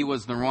maybe he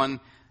was the one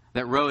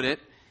that wrote it.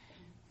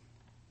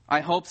 I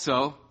hope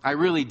so. I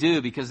really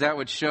do, because that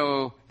would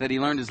show that he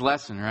learned his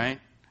lesson, right?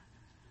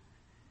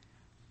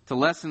 It's a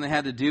lesson that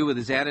had to do with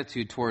his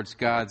attitude towards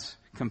God's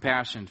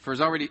compassion. For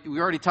we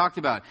already talked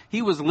about,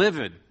 he was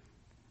livid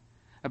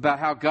about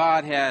how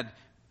God had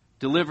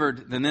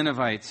delivered the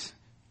Ninevites,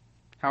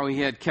 how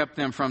he had kept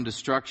them from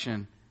destruction.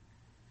 In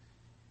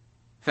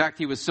fact,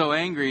 he was so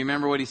angry,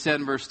 remember what he said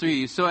in verse 3,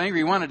 he was so angry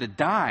he wanted to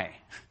die.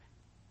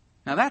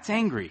 Now that's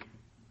angry.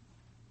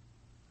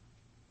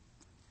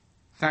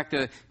 In fact,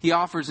 he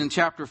offers in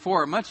chapter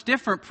 4 a much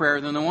different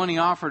prayer than the one he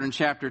offered in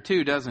chapter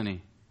 2, doesn't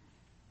he?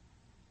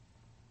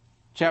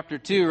 Chapter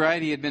 2,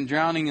 right, he had been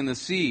drowning in the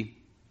sea.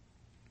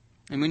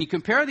 And when you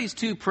compare these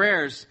two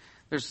prayers,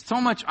 there's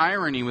so much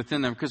irony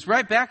within them. Because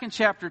right back in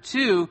chapter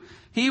 2,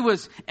 he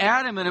was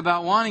adamant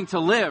about wanting to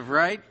live,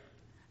 right?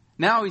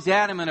 Now he's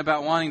adamant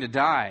about wanting to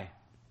die.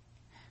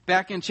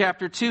 Back in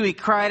chapter 2, he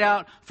cried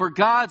out for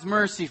God's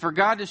mercy, for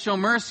God to show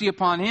mercy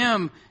upon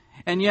him.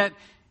 And yet,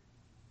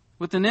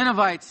 with the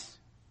Ninevites,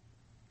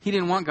 he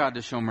didn't want God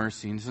to show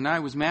mercy. And so now he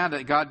was mad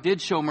that God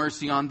did show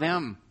mercy on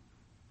them.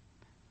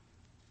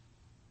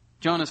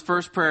 Jonah's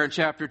first prayer in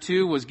chapter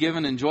 2 was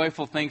given in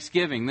joyful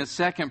thanksgiving. This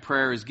second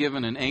prayer is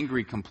given in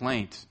angry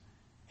complaint.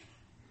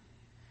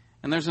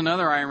 And there's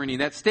another irony.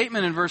 That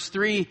statement in verse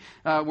 3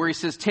 where he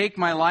says, "Take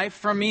my life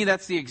from me,"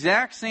 that's the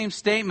exact same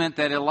statement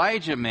that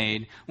Elijah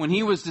made when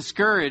he was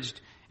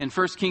discouraged in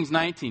 1 Kings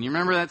 19. You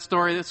remember that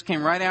story? This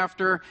came right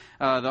after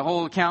the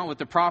whole account with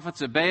the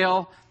prophets of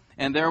Baal.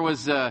 And there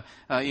was,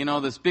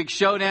 this big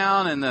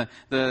showdown and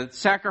the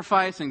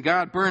sacrifice, and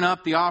God burned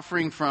up the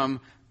offering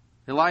from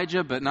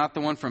Elijah, but not the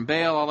one from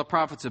Baal. All the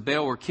prophets of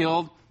Baal were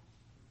killed.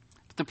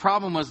 But the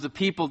problem was the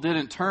people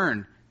didn't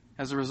turn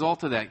as a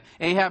result of that.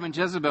 Ahab and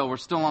Jezebel were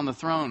still on the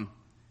throne.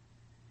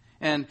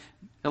 And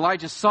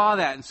Elijah saw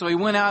that, and so he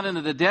went out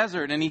into the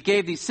desert, and he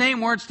gave these same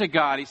words to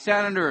God. He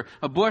sat under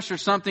a bush or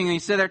something, and he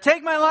said,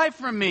 "Take my life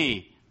from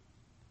me."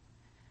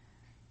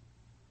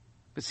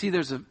 But see,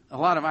 there's a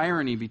lot of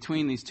irony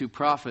between these two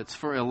prophets.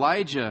 For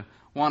Elijah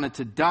wanted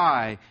to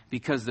die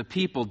because the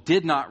people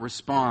did not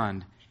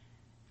respond.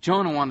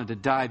 Jonah wanted to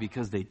die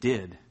because they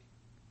did.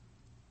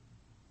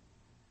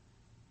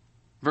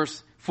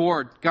 Verse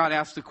 4, God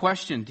asked the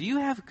question, "Do you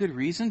have good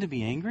reason to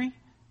be angry?"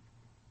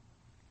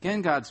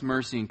 Again, God's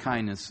mercy and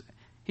kindness.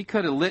 He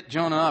could have lit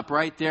Jonah up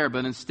right there,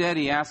 but instead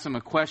he asked him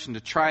a question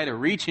to try to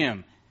reach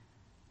him.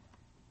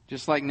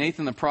 Just like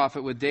Nathan the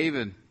prophet with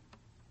David.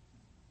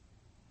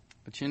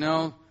 But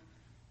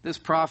this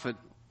prophet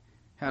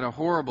had a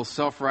horrible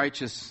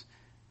self-righteous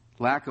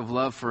lack of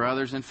love for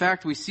others. In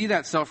fact, we see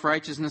that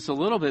self-righteousness a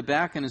little bit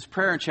back in his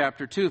prayer in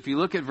chapter 2. If you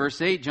look at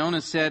verse 8,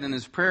 Jonah said in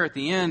his prayer at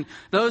the end,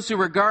 "Those who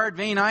regard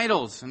vain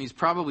idols," and he's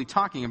probably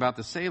talking about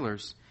the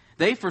sailors,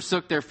 "they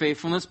forsook their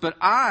faithfulness, but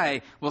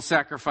I will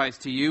sacrifice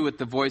to you with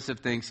the voice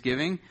of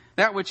thanksgiving.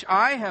 That which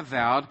I have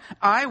vowed,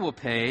 I will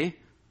pay."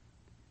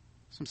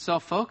 Some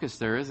self-focus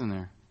there, isn't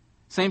there?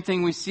 Same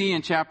thing we see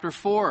in chapter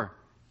 4,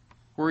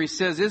 where he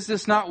says, "Is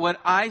this not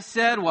what I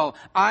said while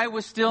I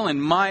was still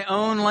in my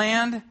own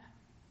land?"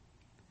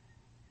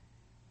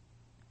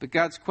 But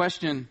God's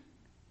question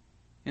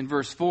in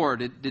verse 4,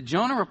 did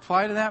Jonah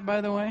reply to that,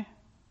 by the way?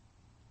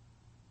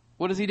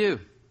 What does he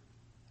do?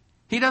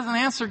 He doesn't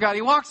answer God.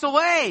 He walks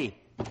away.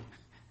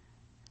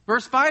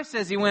 Verse 5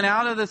 says he went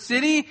out of the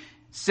city,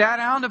 sat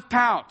down to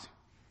pout.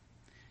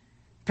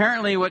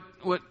 Apparently what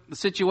the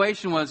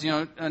situation was,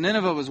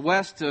 Nineveh was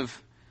west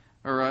of,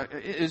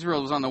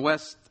 Israel was on the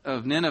west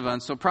of Nineveh.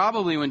 And so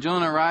probably when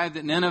Jonah arrived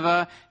at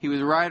Nineveh, he was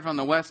arrived on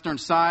the western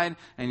side,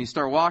 and he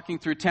started walking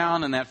through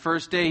town, and that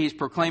first day he's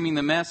proclaiming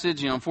the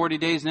message, in 40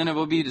 days Nineveh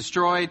will be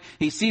destroyed.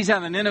 He sees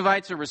how the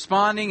Ninevites are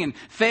responding in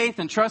faith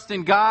and trust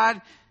in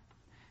God.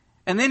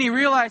 And then he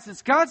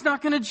realizes God's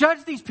not going to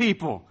judge these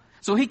people.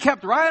 So he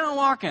kept right on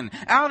walking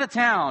out of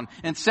town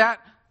and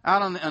sat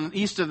out on the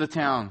east of the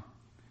town.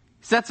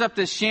 Sets up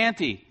this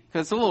shanty,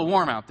 because it's a little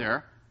warm out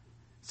there.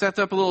 Sets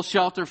up a little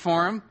shelter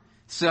for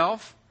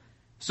himself,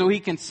 so he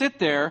can sit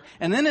there.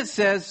 And then it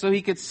says, so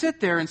he could sit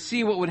there and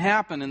see what would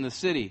happen in the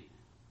city.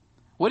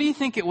 What do you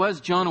think it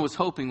was Jonah was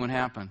hoping would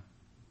happen?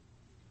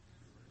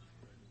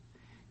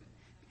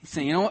 He's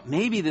saying, you know what?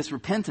 Maybe this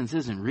repentance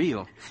isn't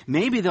real.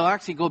 Maybe they'll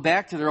actually go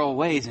back to their old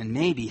ways, and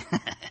maybe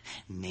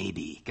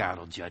God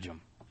will judge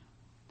them.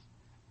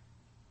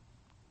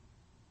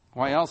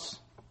 Why else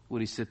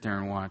would he sit there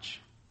and watch?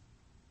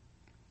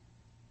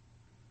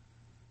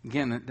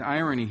 Again, the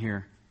irony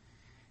here.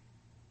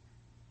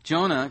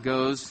 Jonah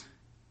goes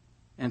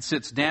and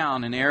sits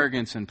down in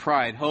arrogance and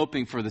pride,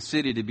 hoping for the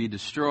city to be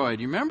destroyed.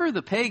 You remember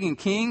the pagan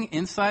king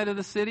inside of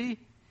the city?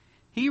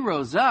 He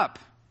rose up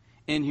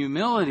in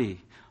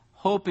humility,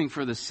 hoping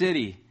for the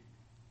city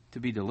to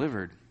be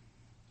delivered.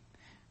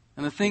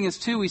 And the thing is,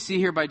 too, we see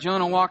here by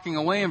Jonah walking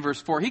away in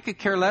verse 4, he could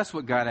care less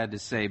what God had to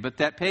say. But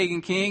that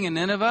pagan king in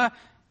Nineveh,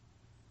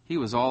 he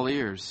was all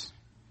ears.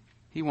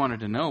 He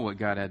wanted to know what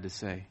God had to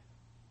say.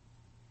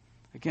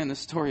 Again, this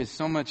story has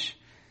so much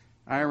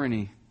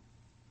irony.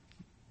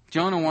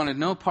 Jonah wanted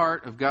no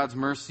part of God's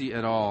mercy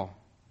at all.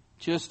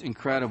 Just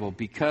incredible,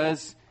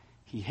 because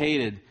he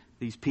hated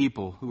these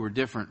people who were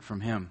different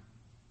from him.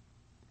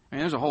 I mean,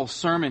 there's a whole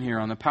sermon here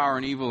on the power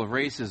and evil of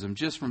racism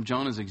just from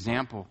Jonah's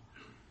example.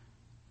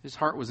 His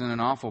heart was in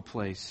an awful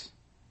place.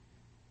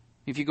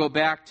 If you go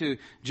back to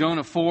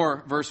Jonah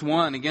 4, verse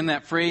 1, again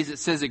that phrase that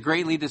says it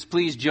greatly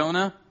displeased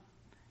Jonah.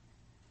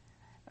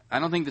 I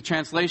don't think the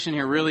translation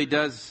here really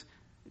does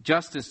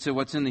justice to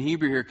what's in the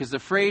Hebrew here, because the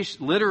phrase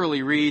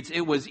literally reads,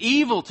 it was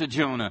evil to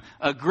Jonah,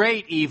 a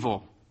great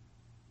evil.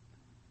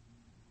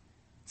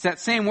 It's that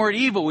same word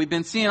evil we've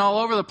been seeing all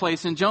over the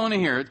place in Jonah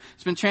here.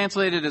 It's been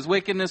translated as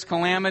wickedness,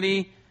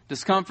 calamity,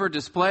 discomfort,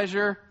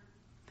 displeasure.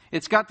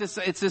 It's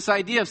this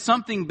idea of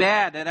something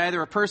bad that either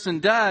a person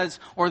does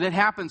or that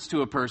happens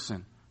to a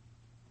person.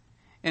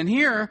 And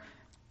here,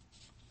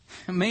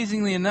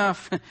 amazingly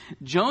enough,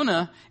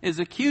 Jonah is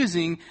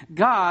accusing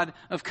God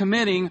of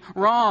committing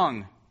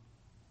wrong.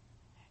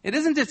 It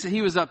isn't that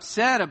he was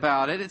upset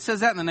about it. It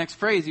says that in the next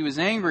phrase. He was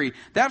angry.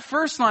 That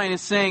first line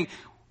is saying,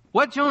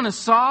 what Jonah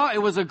saw,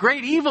 it was a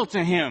great evil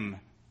to him.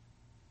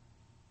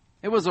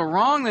 It was a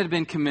wrong that had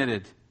been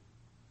committed.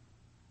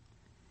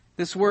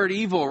 This word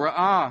evil,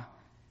 ra'ah,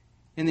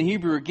 in the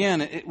Hebrew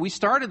again, we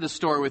started the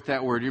story with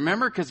that word. You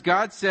remember? Because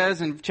God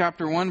says in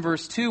chapter 1,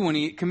 verse 2, when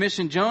he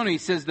commissioned Jonah, he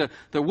says the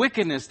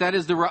wickedness, that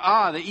is the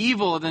ra'ah, the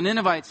evil of the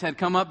Ninevites had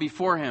come up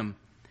before him.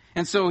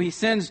 And so he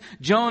sends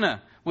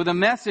Jonah with a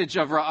message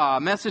of ra'ah,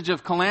 a message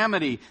of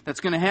calamity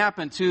that's going to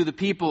happen to the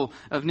people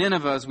of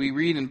Nineveh, as we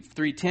read in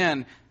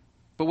 3:10.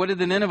 But what did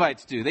the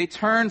Ninevites do? They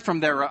turned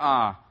from their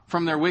ra'ah,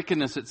 from their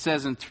wickedness, it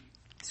says in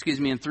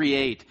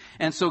 3:8.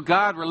 And so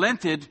God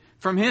relented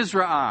from his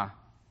ra'ah.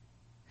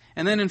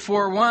 And then in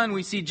 4:1,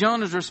 we see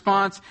Jonah's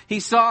response. He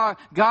saw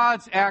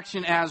God's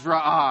action as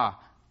ra'ah.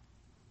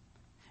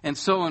 And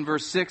so in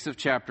verse 6 of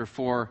chapter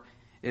 4,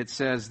 it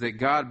says that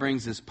God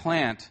brings his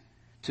plant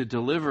to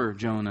deliver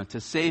Jonah, to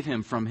save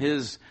him from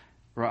his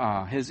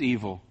ra'ah, his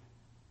evil,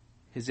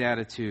 his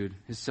attitude,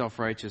 his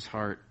self-righteous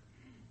heart.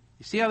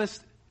 You see how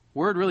this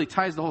word really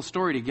ties the whole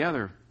story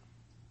together.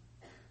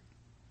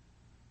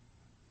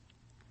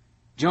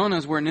 Jonah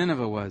is where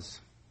Nineveh was.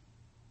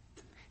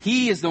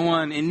 He is the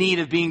one in need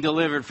of being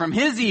delivered from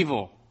his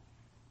evil.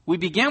 We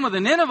begin with the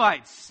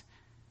Ninevites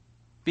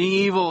being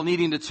evil,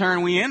 needing to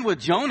turn. We end with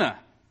Jonah.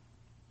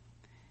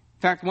 In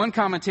fact, one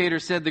commentator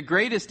said the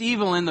greatest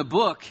evil in the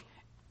book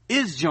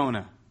is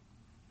Jonah.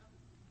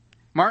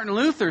 Martin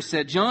Luther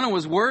said Jonah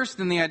was worse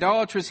than the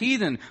idolatrous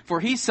heathen,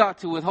 for he sought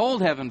to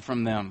withhold heaven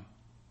from them.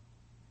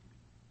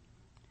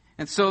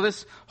 And so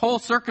this whole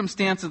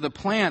circumstance of the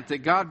plant that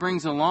God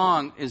brings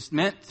along is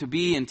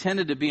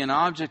intended to be an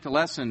object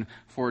lesson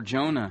for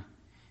Jonah,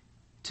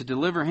 to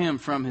deliver him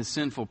from his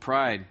sinful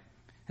pride,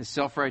 his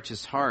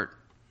self-righteous heart,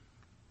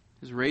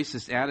 his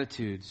racist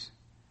attitudes.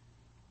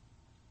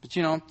 But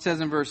it says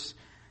in verse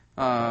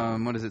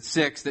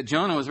 6, that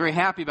Jonah was very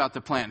happy about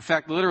the plant. In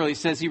fact, literally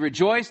says he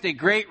rejoiced a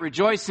great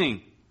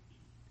rejoicing.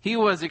 He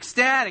was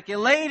ecstatic,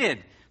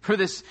 elated for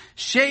this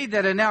shade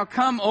that had now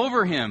come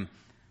over him.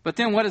 But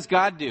then what does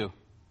God do?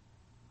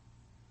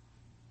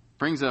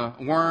 Brings a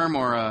worm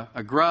or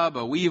a grub,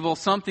 a weevil,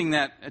 something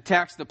that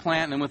attacks the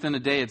plant, and within a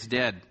day it's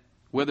dead,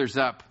 withers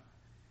up.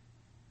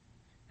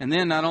 And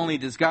then not only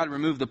does God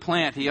remove the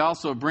plant, he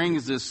also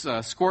brings this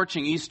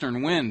scorching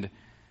eastern wind.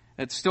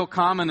 It's still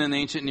common in the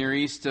ancient Near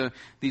East.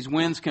 These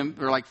winds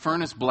are like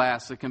furnace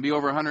blasts. It can be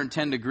over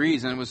 110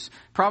 degrees, and it was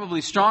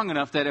probably strong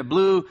enough that it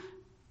blew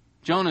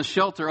Jonah's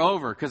shelter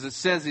over, because it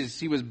says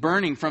he was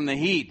burning from the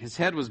heat. His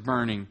head was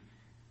burning.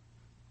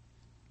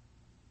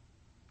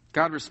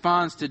 God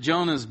responds to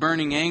Jonah's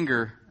burning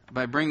anger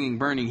by bringing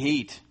burning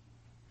heat.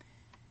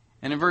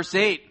 And in verse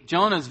 8,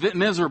 Jonah's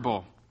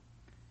miserable,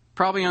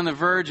 probably on the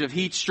verge of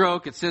heat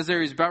stroke. It says there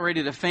he's about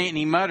ready to faint, and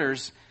he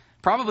mutters,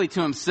 probably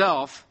to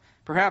himself,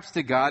 perhaps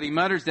to God, he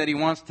mutters that he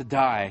wants to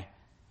die.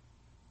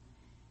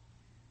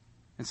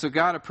 And so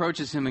God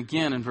approaches him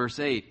again in verse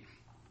 8.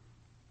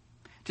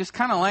 Just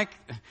kind of like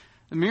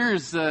it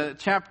mirrors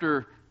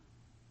chapter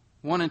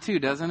 1 and 2,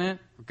 doesn't it?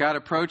 God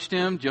approached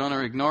him, Jonah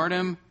ignored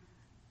him.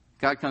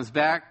 God comes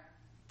back,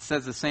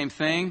 says the same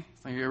thing.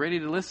 So you're ready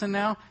to listen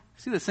now?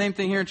 See the same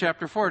thing here in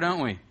chapter 4,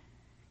 don't we?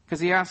 Because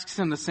he asks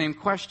him the same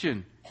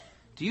question.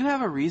 Do you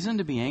have a reason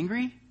to be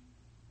angry?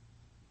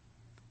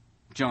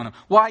 Jonah,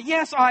 why,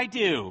 yes, I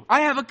do.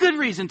 I have a good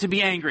reason to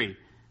be angry.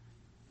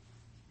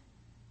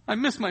 I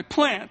miss my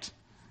plant.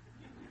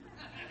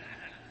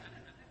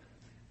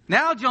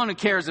 Now Jonah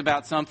cares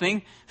about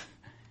something.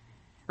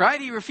 Right?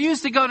 He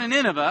refused to go to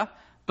Nineveh.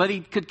 But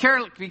he could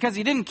care because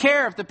he didn't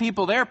care if the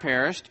people there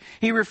perished.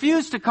 He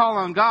refused to call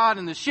on God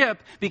in the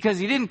ship because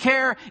he didn't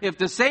care if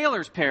the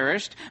sailors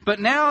perished. But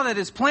now that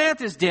his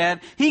plant is dead,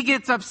 he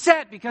gets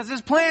upset because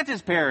his plant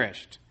has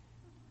perished.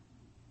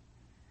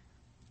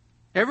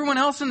 Everyone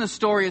else in the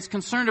story is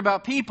concerned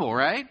about people,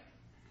 right?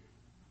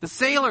 The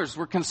sailors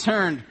were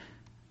concerned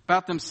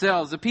about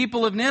themselves. The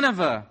people of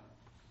Nineveh,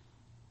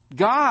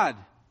 God.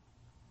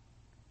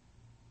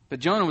 But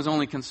Jonah was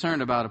only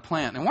concerned about a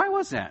plant. And why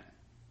was that?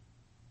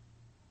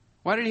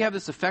 Why did he have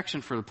this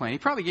affection for the plant? He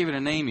probably gave it a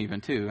name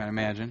even, too, I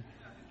imagine.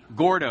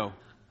 Gordo.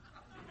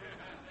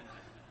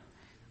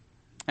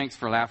 Thanks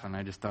for laughing.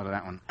 I just thought of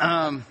that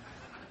one.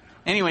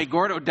 Anyway,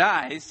 Gordo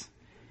dies.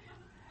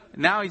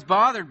 Now he's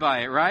bothered by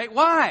it, right?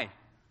 Why?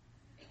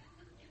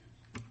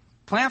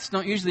 Plants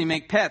don't usually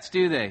make pets,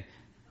 do they?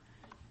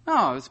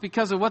 No, it's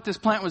because of what this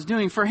plant was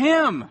doing for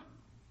him.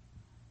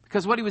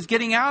 Because what he was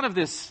getting out of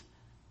this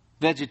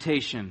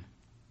vegetation.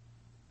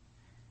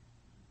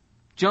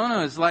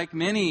 Jonah is like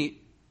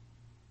many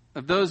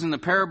of those in the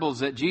parables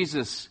that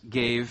Jesus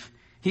gave.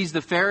 He's the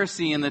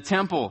Pharisee in the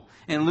temple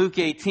in Luke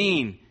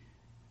 18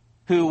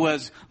 who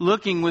was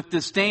looking with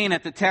disdain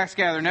at the tax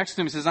gatherer next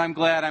to him. He says, I'm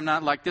glad I'm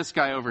not like this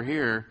guy over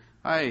here.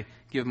 I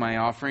give my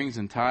offerings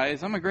and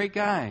tithes. I'm a great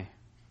guy.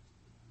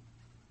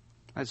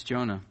 That's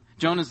Jonah.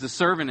 Jonah's the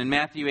servant in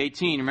Matthew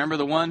 18. Remember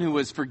the one who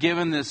was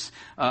forgiven this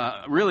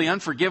really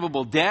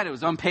unforgivable debt? It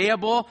was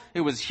unpayable.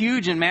 It was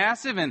huge and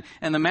massive. And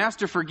the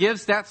master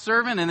forgives that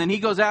servant. And then he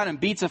goes out and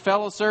beats a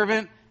fellow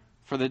servant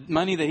for the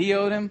money that he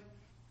owed him.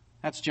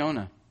 That's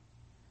Jonah.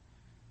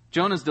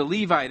 Jonah's the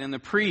Levite and the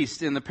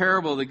priest in the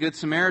parable of the Good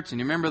Samaritan.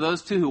 You remember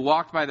those two who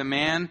walked by the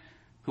man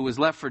who was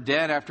left for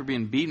dead after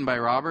being beaten by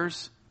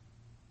robbers?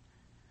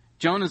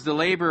 Jonah's the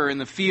laborer in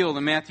the field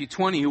in Matthew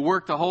 20 who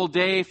worked the whole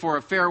day for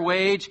a fair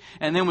wage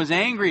and then was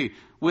angry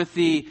with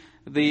the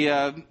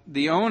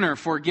owner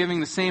for giving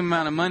the same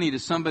amount of money to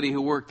somebody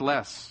who worked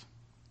less.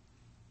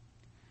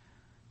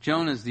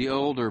 Jonah's the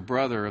older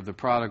brother of the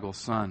prodigal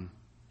son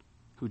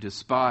who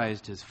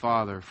despised his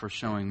father for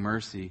showing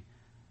mercy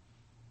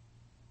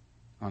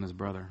on his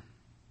brother.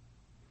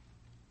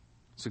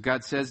 So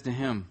God says to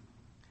him,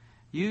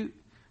 you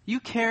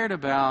cared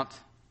about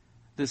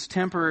this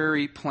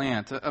temporary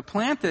plant, a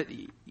plant that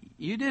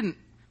you didn't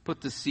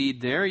put the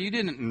seed there, you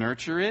didn't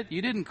nurture it,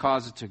 you didn't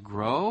cause it to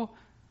grow,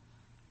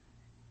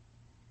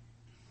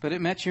 but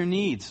it met your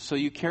needs, so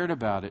you cared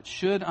about it.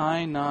 Should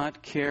I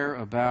not care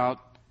about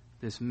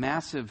this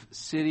massive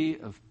city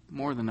of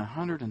more than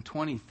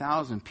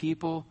 120,000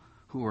 people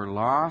who are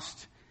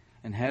lost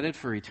and headed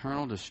for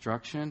eternal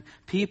destruction?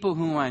 People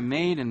whom I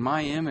made in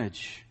my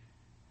image.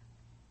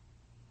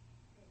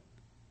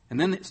 And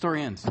then the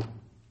story ends.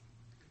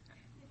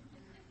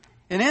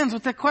 It ends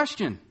with that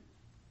question.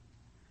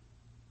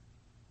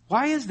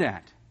 Why is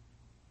that?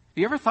 Have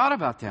you ever thought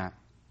about that?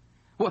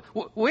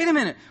 Wait a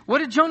minute. What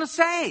did Jonah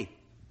say?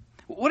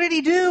 What did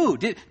he do?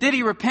 Did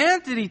he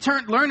repent? Did he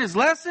learn his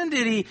lesson?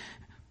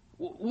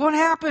 What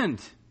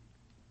happened?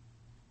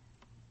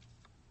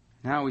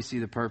 Now we see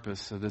the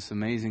purpose of this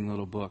amazing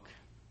little book.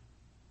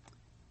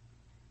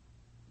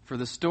 For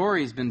the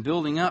story has been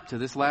building up to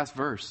this last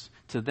verse,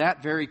 to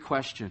that very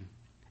question.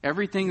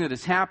 Everything that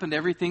has happened,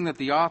 everything that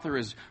the author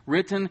has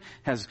written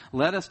has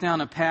led us down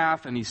a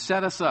path, and he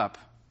set us up.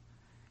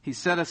 He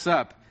set us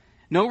up.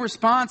 No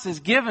response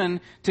is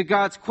given to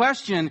God's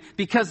question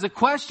because the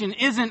question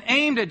isn't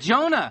aimed at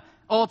Jonah.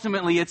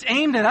 Ultimately, it's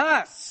aimed at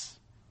us,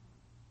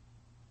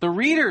 the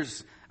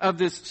readers of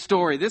this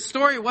story. This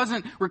story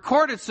wasn't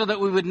recorded so that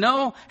we would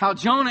know how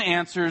Jonah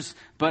answers,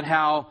 but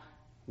how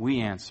we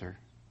answer.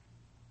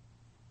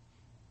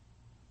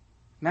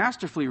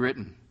 Masterfully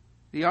written.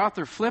 The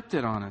author flipped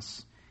it on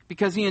us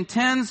because he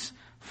intends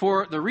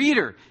for the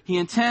reader, he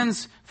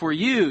intends for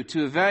you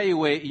to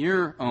evaluate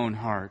your own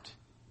heart.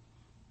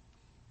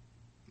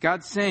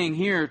 God's saying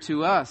here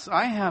to us,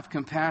 I have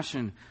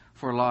compassion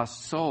for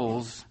lost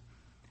souls.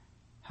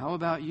 How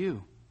about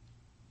you?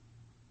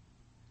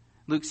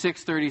 Luke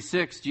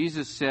 6:36,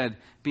 Jesus said,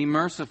 be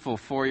merciful,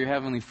 for your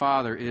heavenly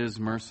Father is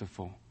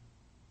merciful.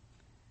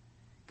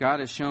 God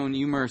has shown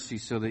you mercy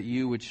so that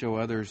you would show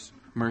others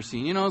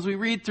mercy. And as we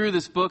read through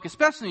this book,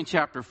 especially in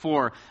chapter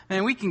 4,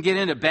 man, we can get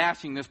into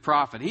bashing this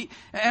prophet.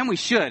 And we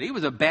should. He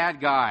was a bad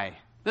guy.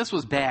 This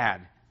was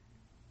bad.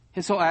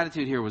 His whole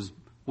attitude here was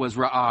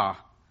ra'ah.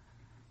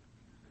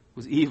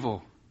 Was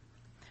evil.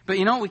 But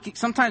we can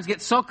sometimes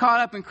get so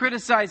caught up in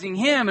criticizing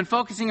him and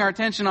focusing our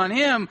attention on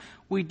him,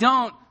 we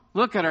don't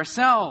look at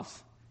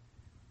ourselves.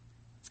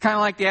 It's kind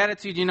of like the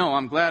attitude,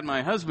 I'm glad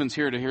my husband's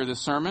here to hear this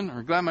sermon,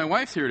 or glad my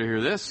wife's here to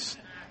hear this.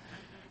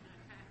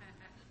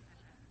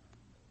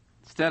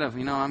 Instead of,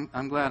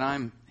 I'm glad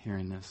I'm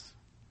hearing this.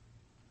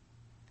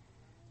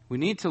 We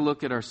need to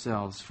look at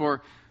ourselves.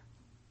 For,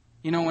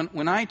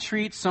 when I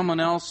treat someone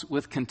else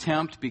with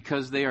contempt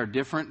because they are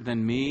different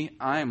than me,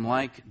 I am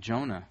like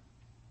Jonah.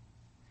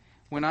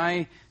 When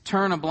I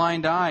turn a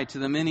blind eye to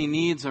the many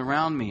needs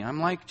around me, I'm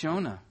like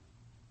Jonah.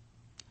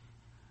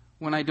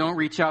 When I don't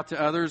reach out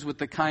to others with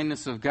the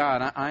kindness of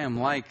God, I am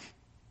like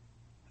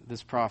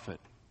this prophet.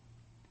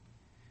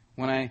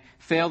 When I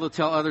fail to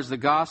tell others the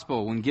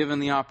gospel when given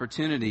the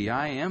opportunity,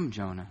 I am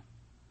Jonah.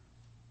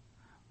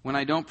 When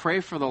I don't pray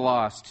for the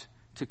lost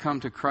to come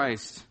to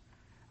Christ,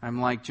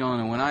 I'm like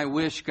Jonah. When I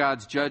wish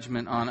God's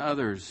judgment on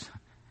others,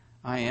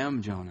 I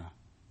am Jonah.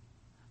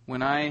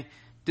 when I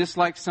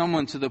dislike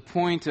someone to the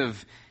point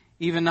of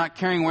even not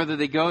caring whether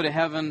they go to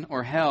heaven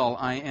or hell,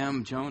 I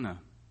am Jonah.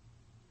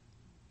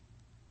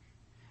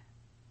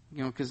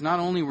 Because not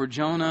only were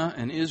Jonah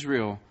and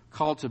Israel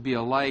called to be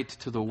a light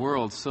to the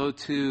world, so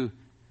too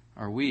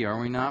are we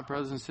not,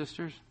 brothers and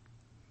sisters?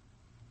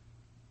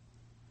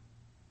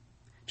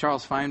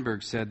 Charles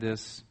Feinberg said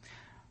this: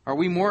 "Are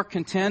we more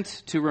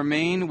content to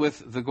remain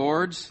with the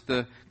gourds,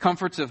 the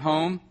comforts of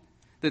home,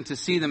 than to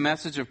see the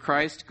message of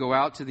Christ go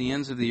out to the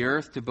ends of the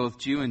earth, to both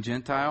Jew and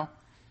Gentile?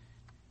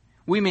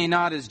 We may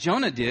not, as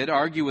Jonah did,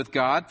 argue with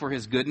God for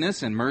His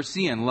goodness and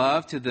mercy and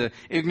love to the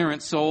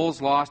ignorant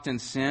souls lost in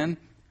sin,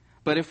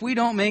 but if we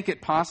don't make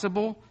it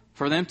possible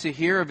for them to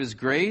hear of His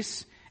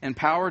grace and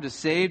power to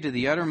save to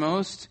the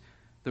uttermost,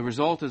 the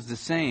result is the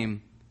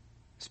same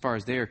as far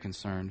as they are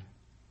concerned."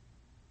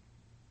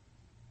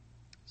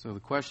 So the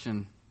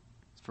question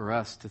for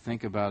us to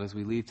think about as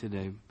we leave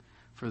today,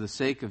 for the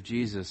sake of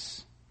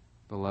Jesus,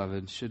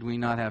 beloved, should we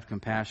not have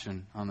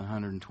compassion on the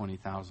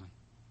 120,000?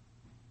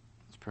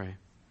 Let's pray.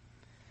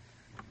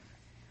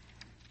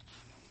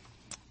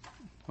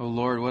 Oh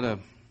Lord, what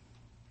an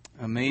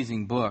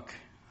amazing book.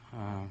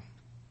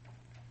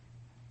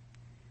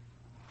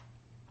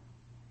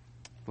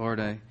 Lord,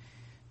 I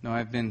know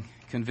I've been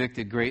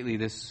convicted greatly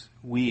this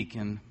week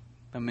in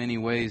many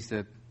ways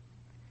that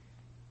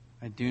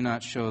I do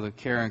not show the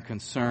care and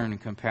concern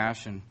and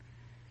compassion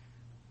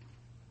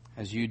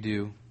as you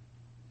do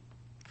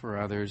for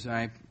others.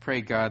 I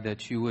pray, God,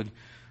 that you would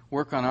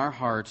work on our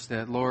hearts,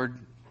 that, Lord,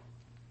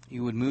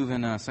 you would move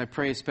in us. I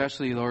pray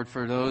especially, Lord,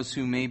 for those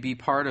who may be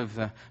part of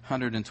the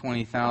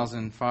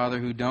 120,000, Father,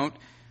 who don't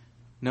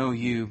know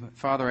you. But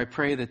Father, I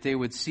pray that they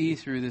would see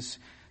through this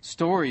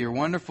story your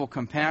wonderful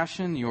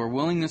compassion, your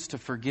willingness to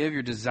forgive,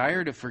 your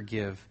desire to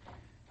forgive.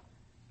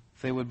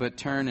 If they would but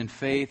turn in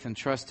faith and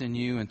trust in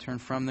you and turn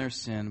from their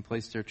sin and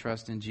place their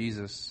trust in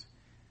Jesus,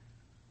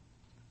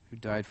 who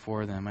died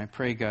for them. I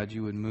pray, God,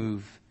 you would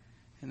move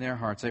in their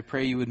hearts. I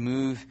pray you would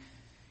move,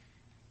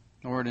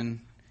 Lord, in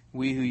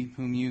we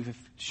whom you have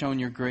shown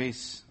your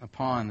grace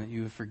upon, that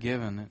you have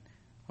forgiven, that,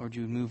 Lord,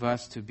 you would move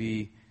us to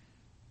be,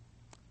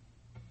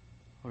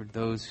 Lord,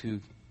 those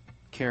who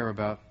care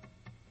about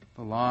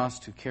the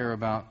lost, who care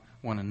about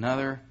one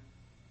another.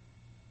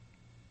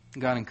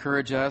 God,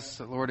 encourage us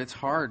that, Lord, it's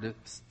hard to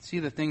see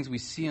the things we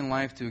see in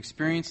life, to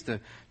experience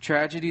the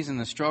tragedies and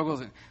the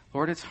struggles.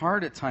 Lord, it's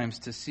hard at times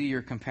to see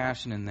your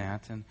compassion in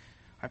that. And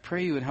I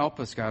pray you would help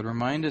us, God.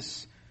 Remind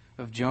us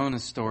of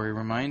Jonah's story.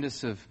 Remind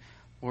us of,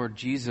 Lord,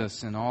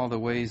 Jesus and all the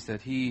ways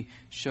that he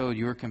showed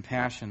your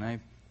compassion. I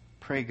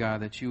pray,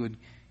 God, that you would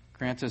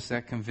grant us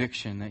that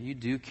conviction that you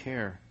do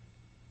care.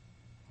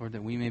 Lord,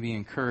 that we may be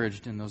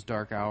encouraged in those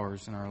dark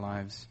hours in our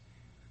lives.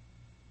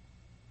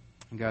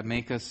 And God,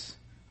 make us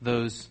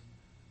those,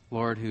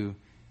 Lord, who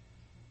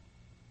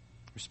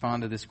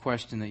respond to this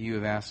question that you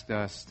have asked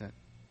us, that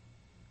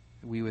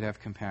we would have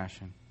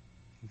compassion.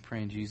 We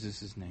pray in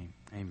Jesus' name.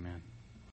 Amen.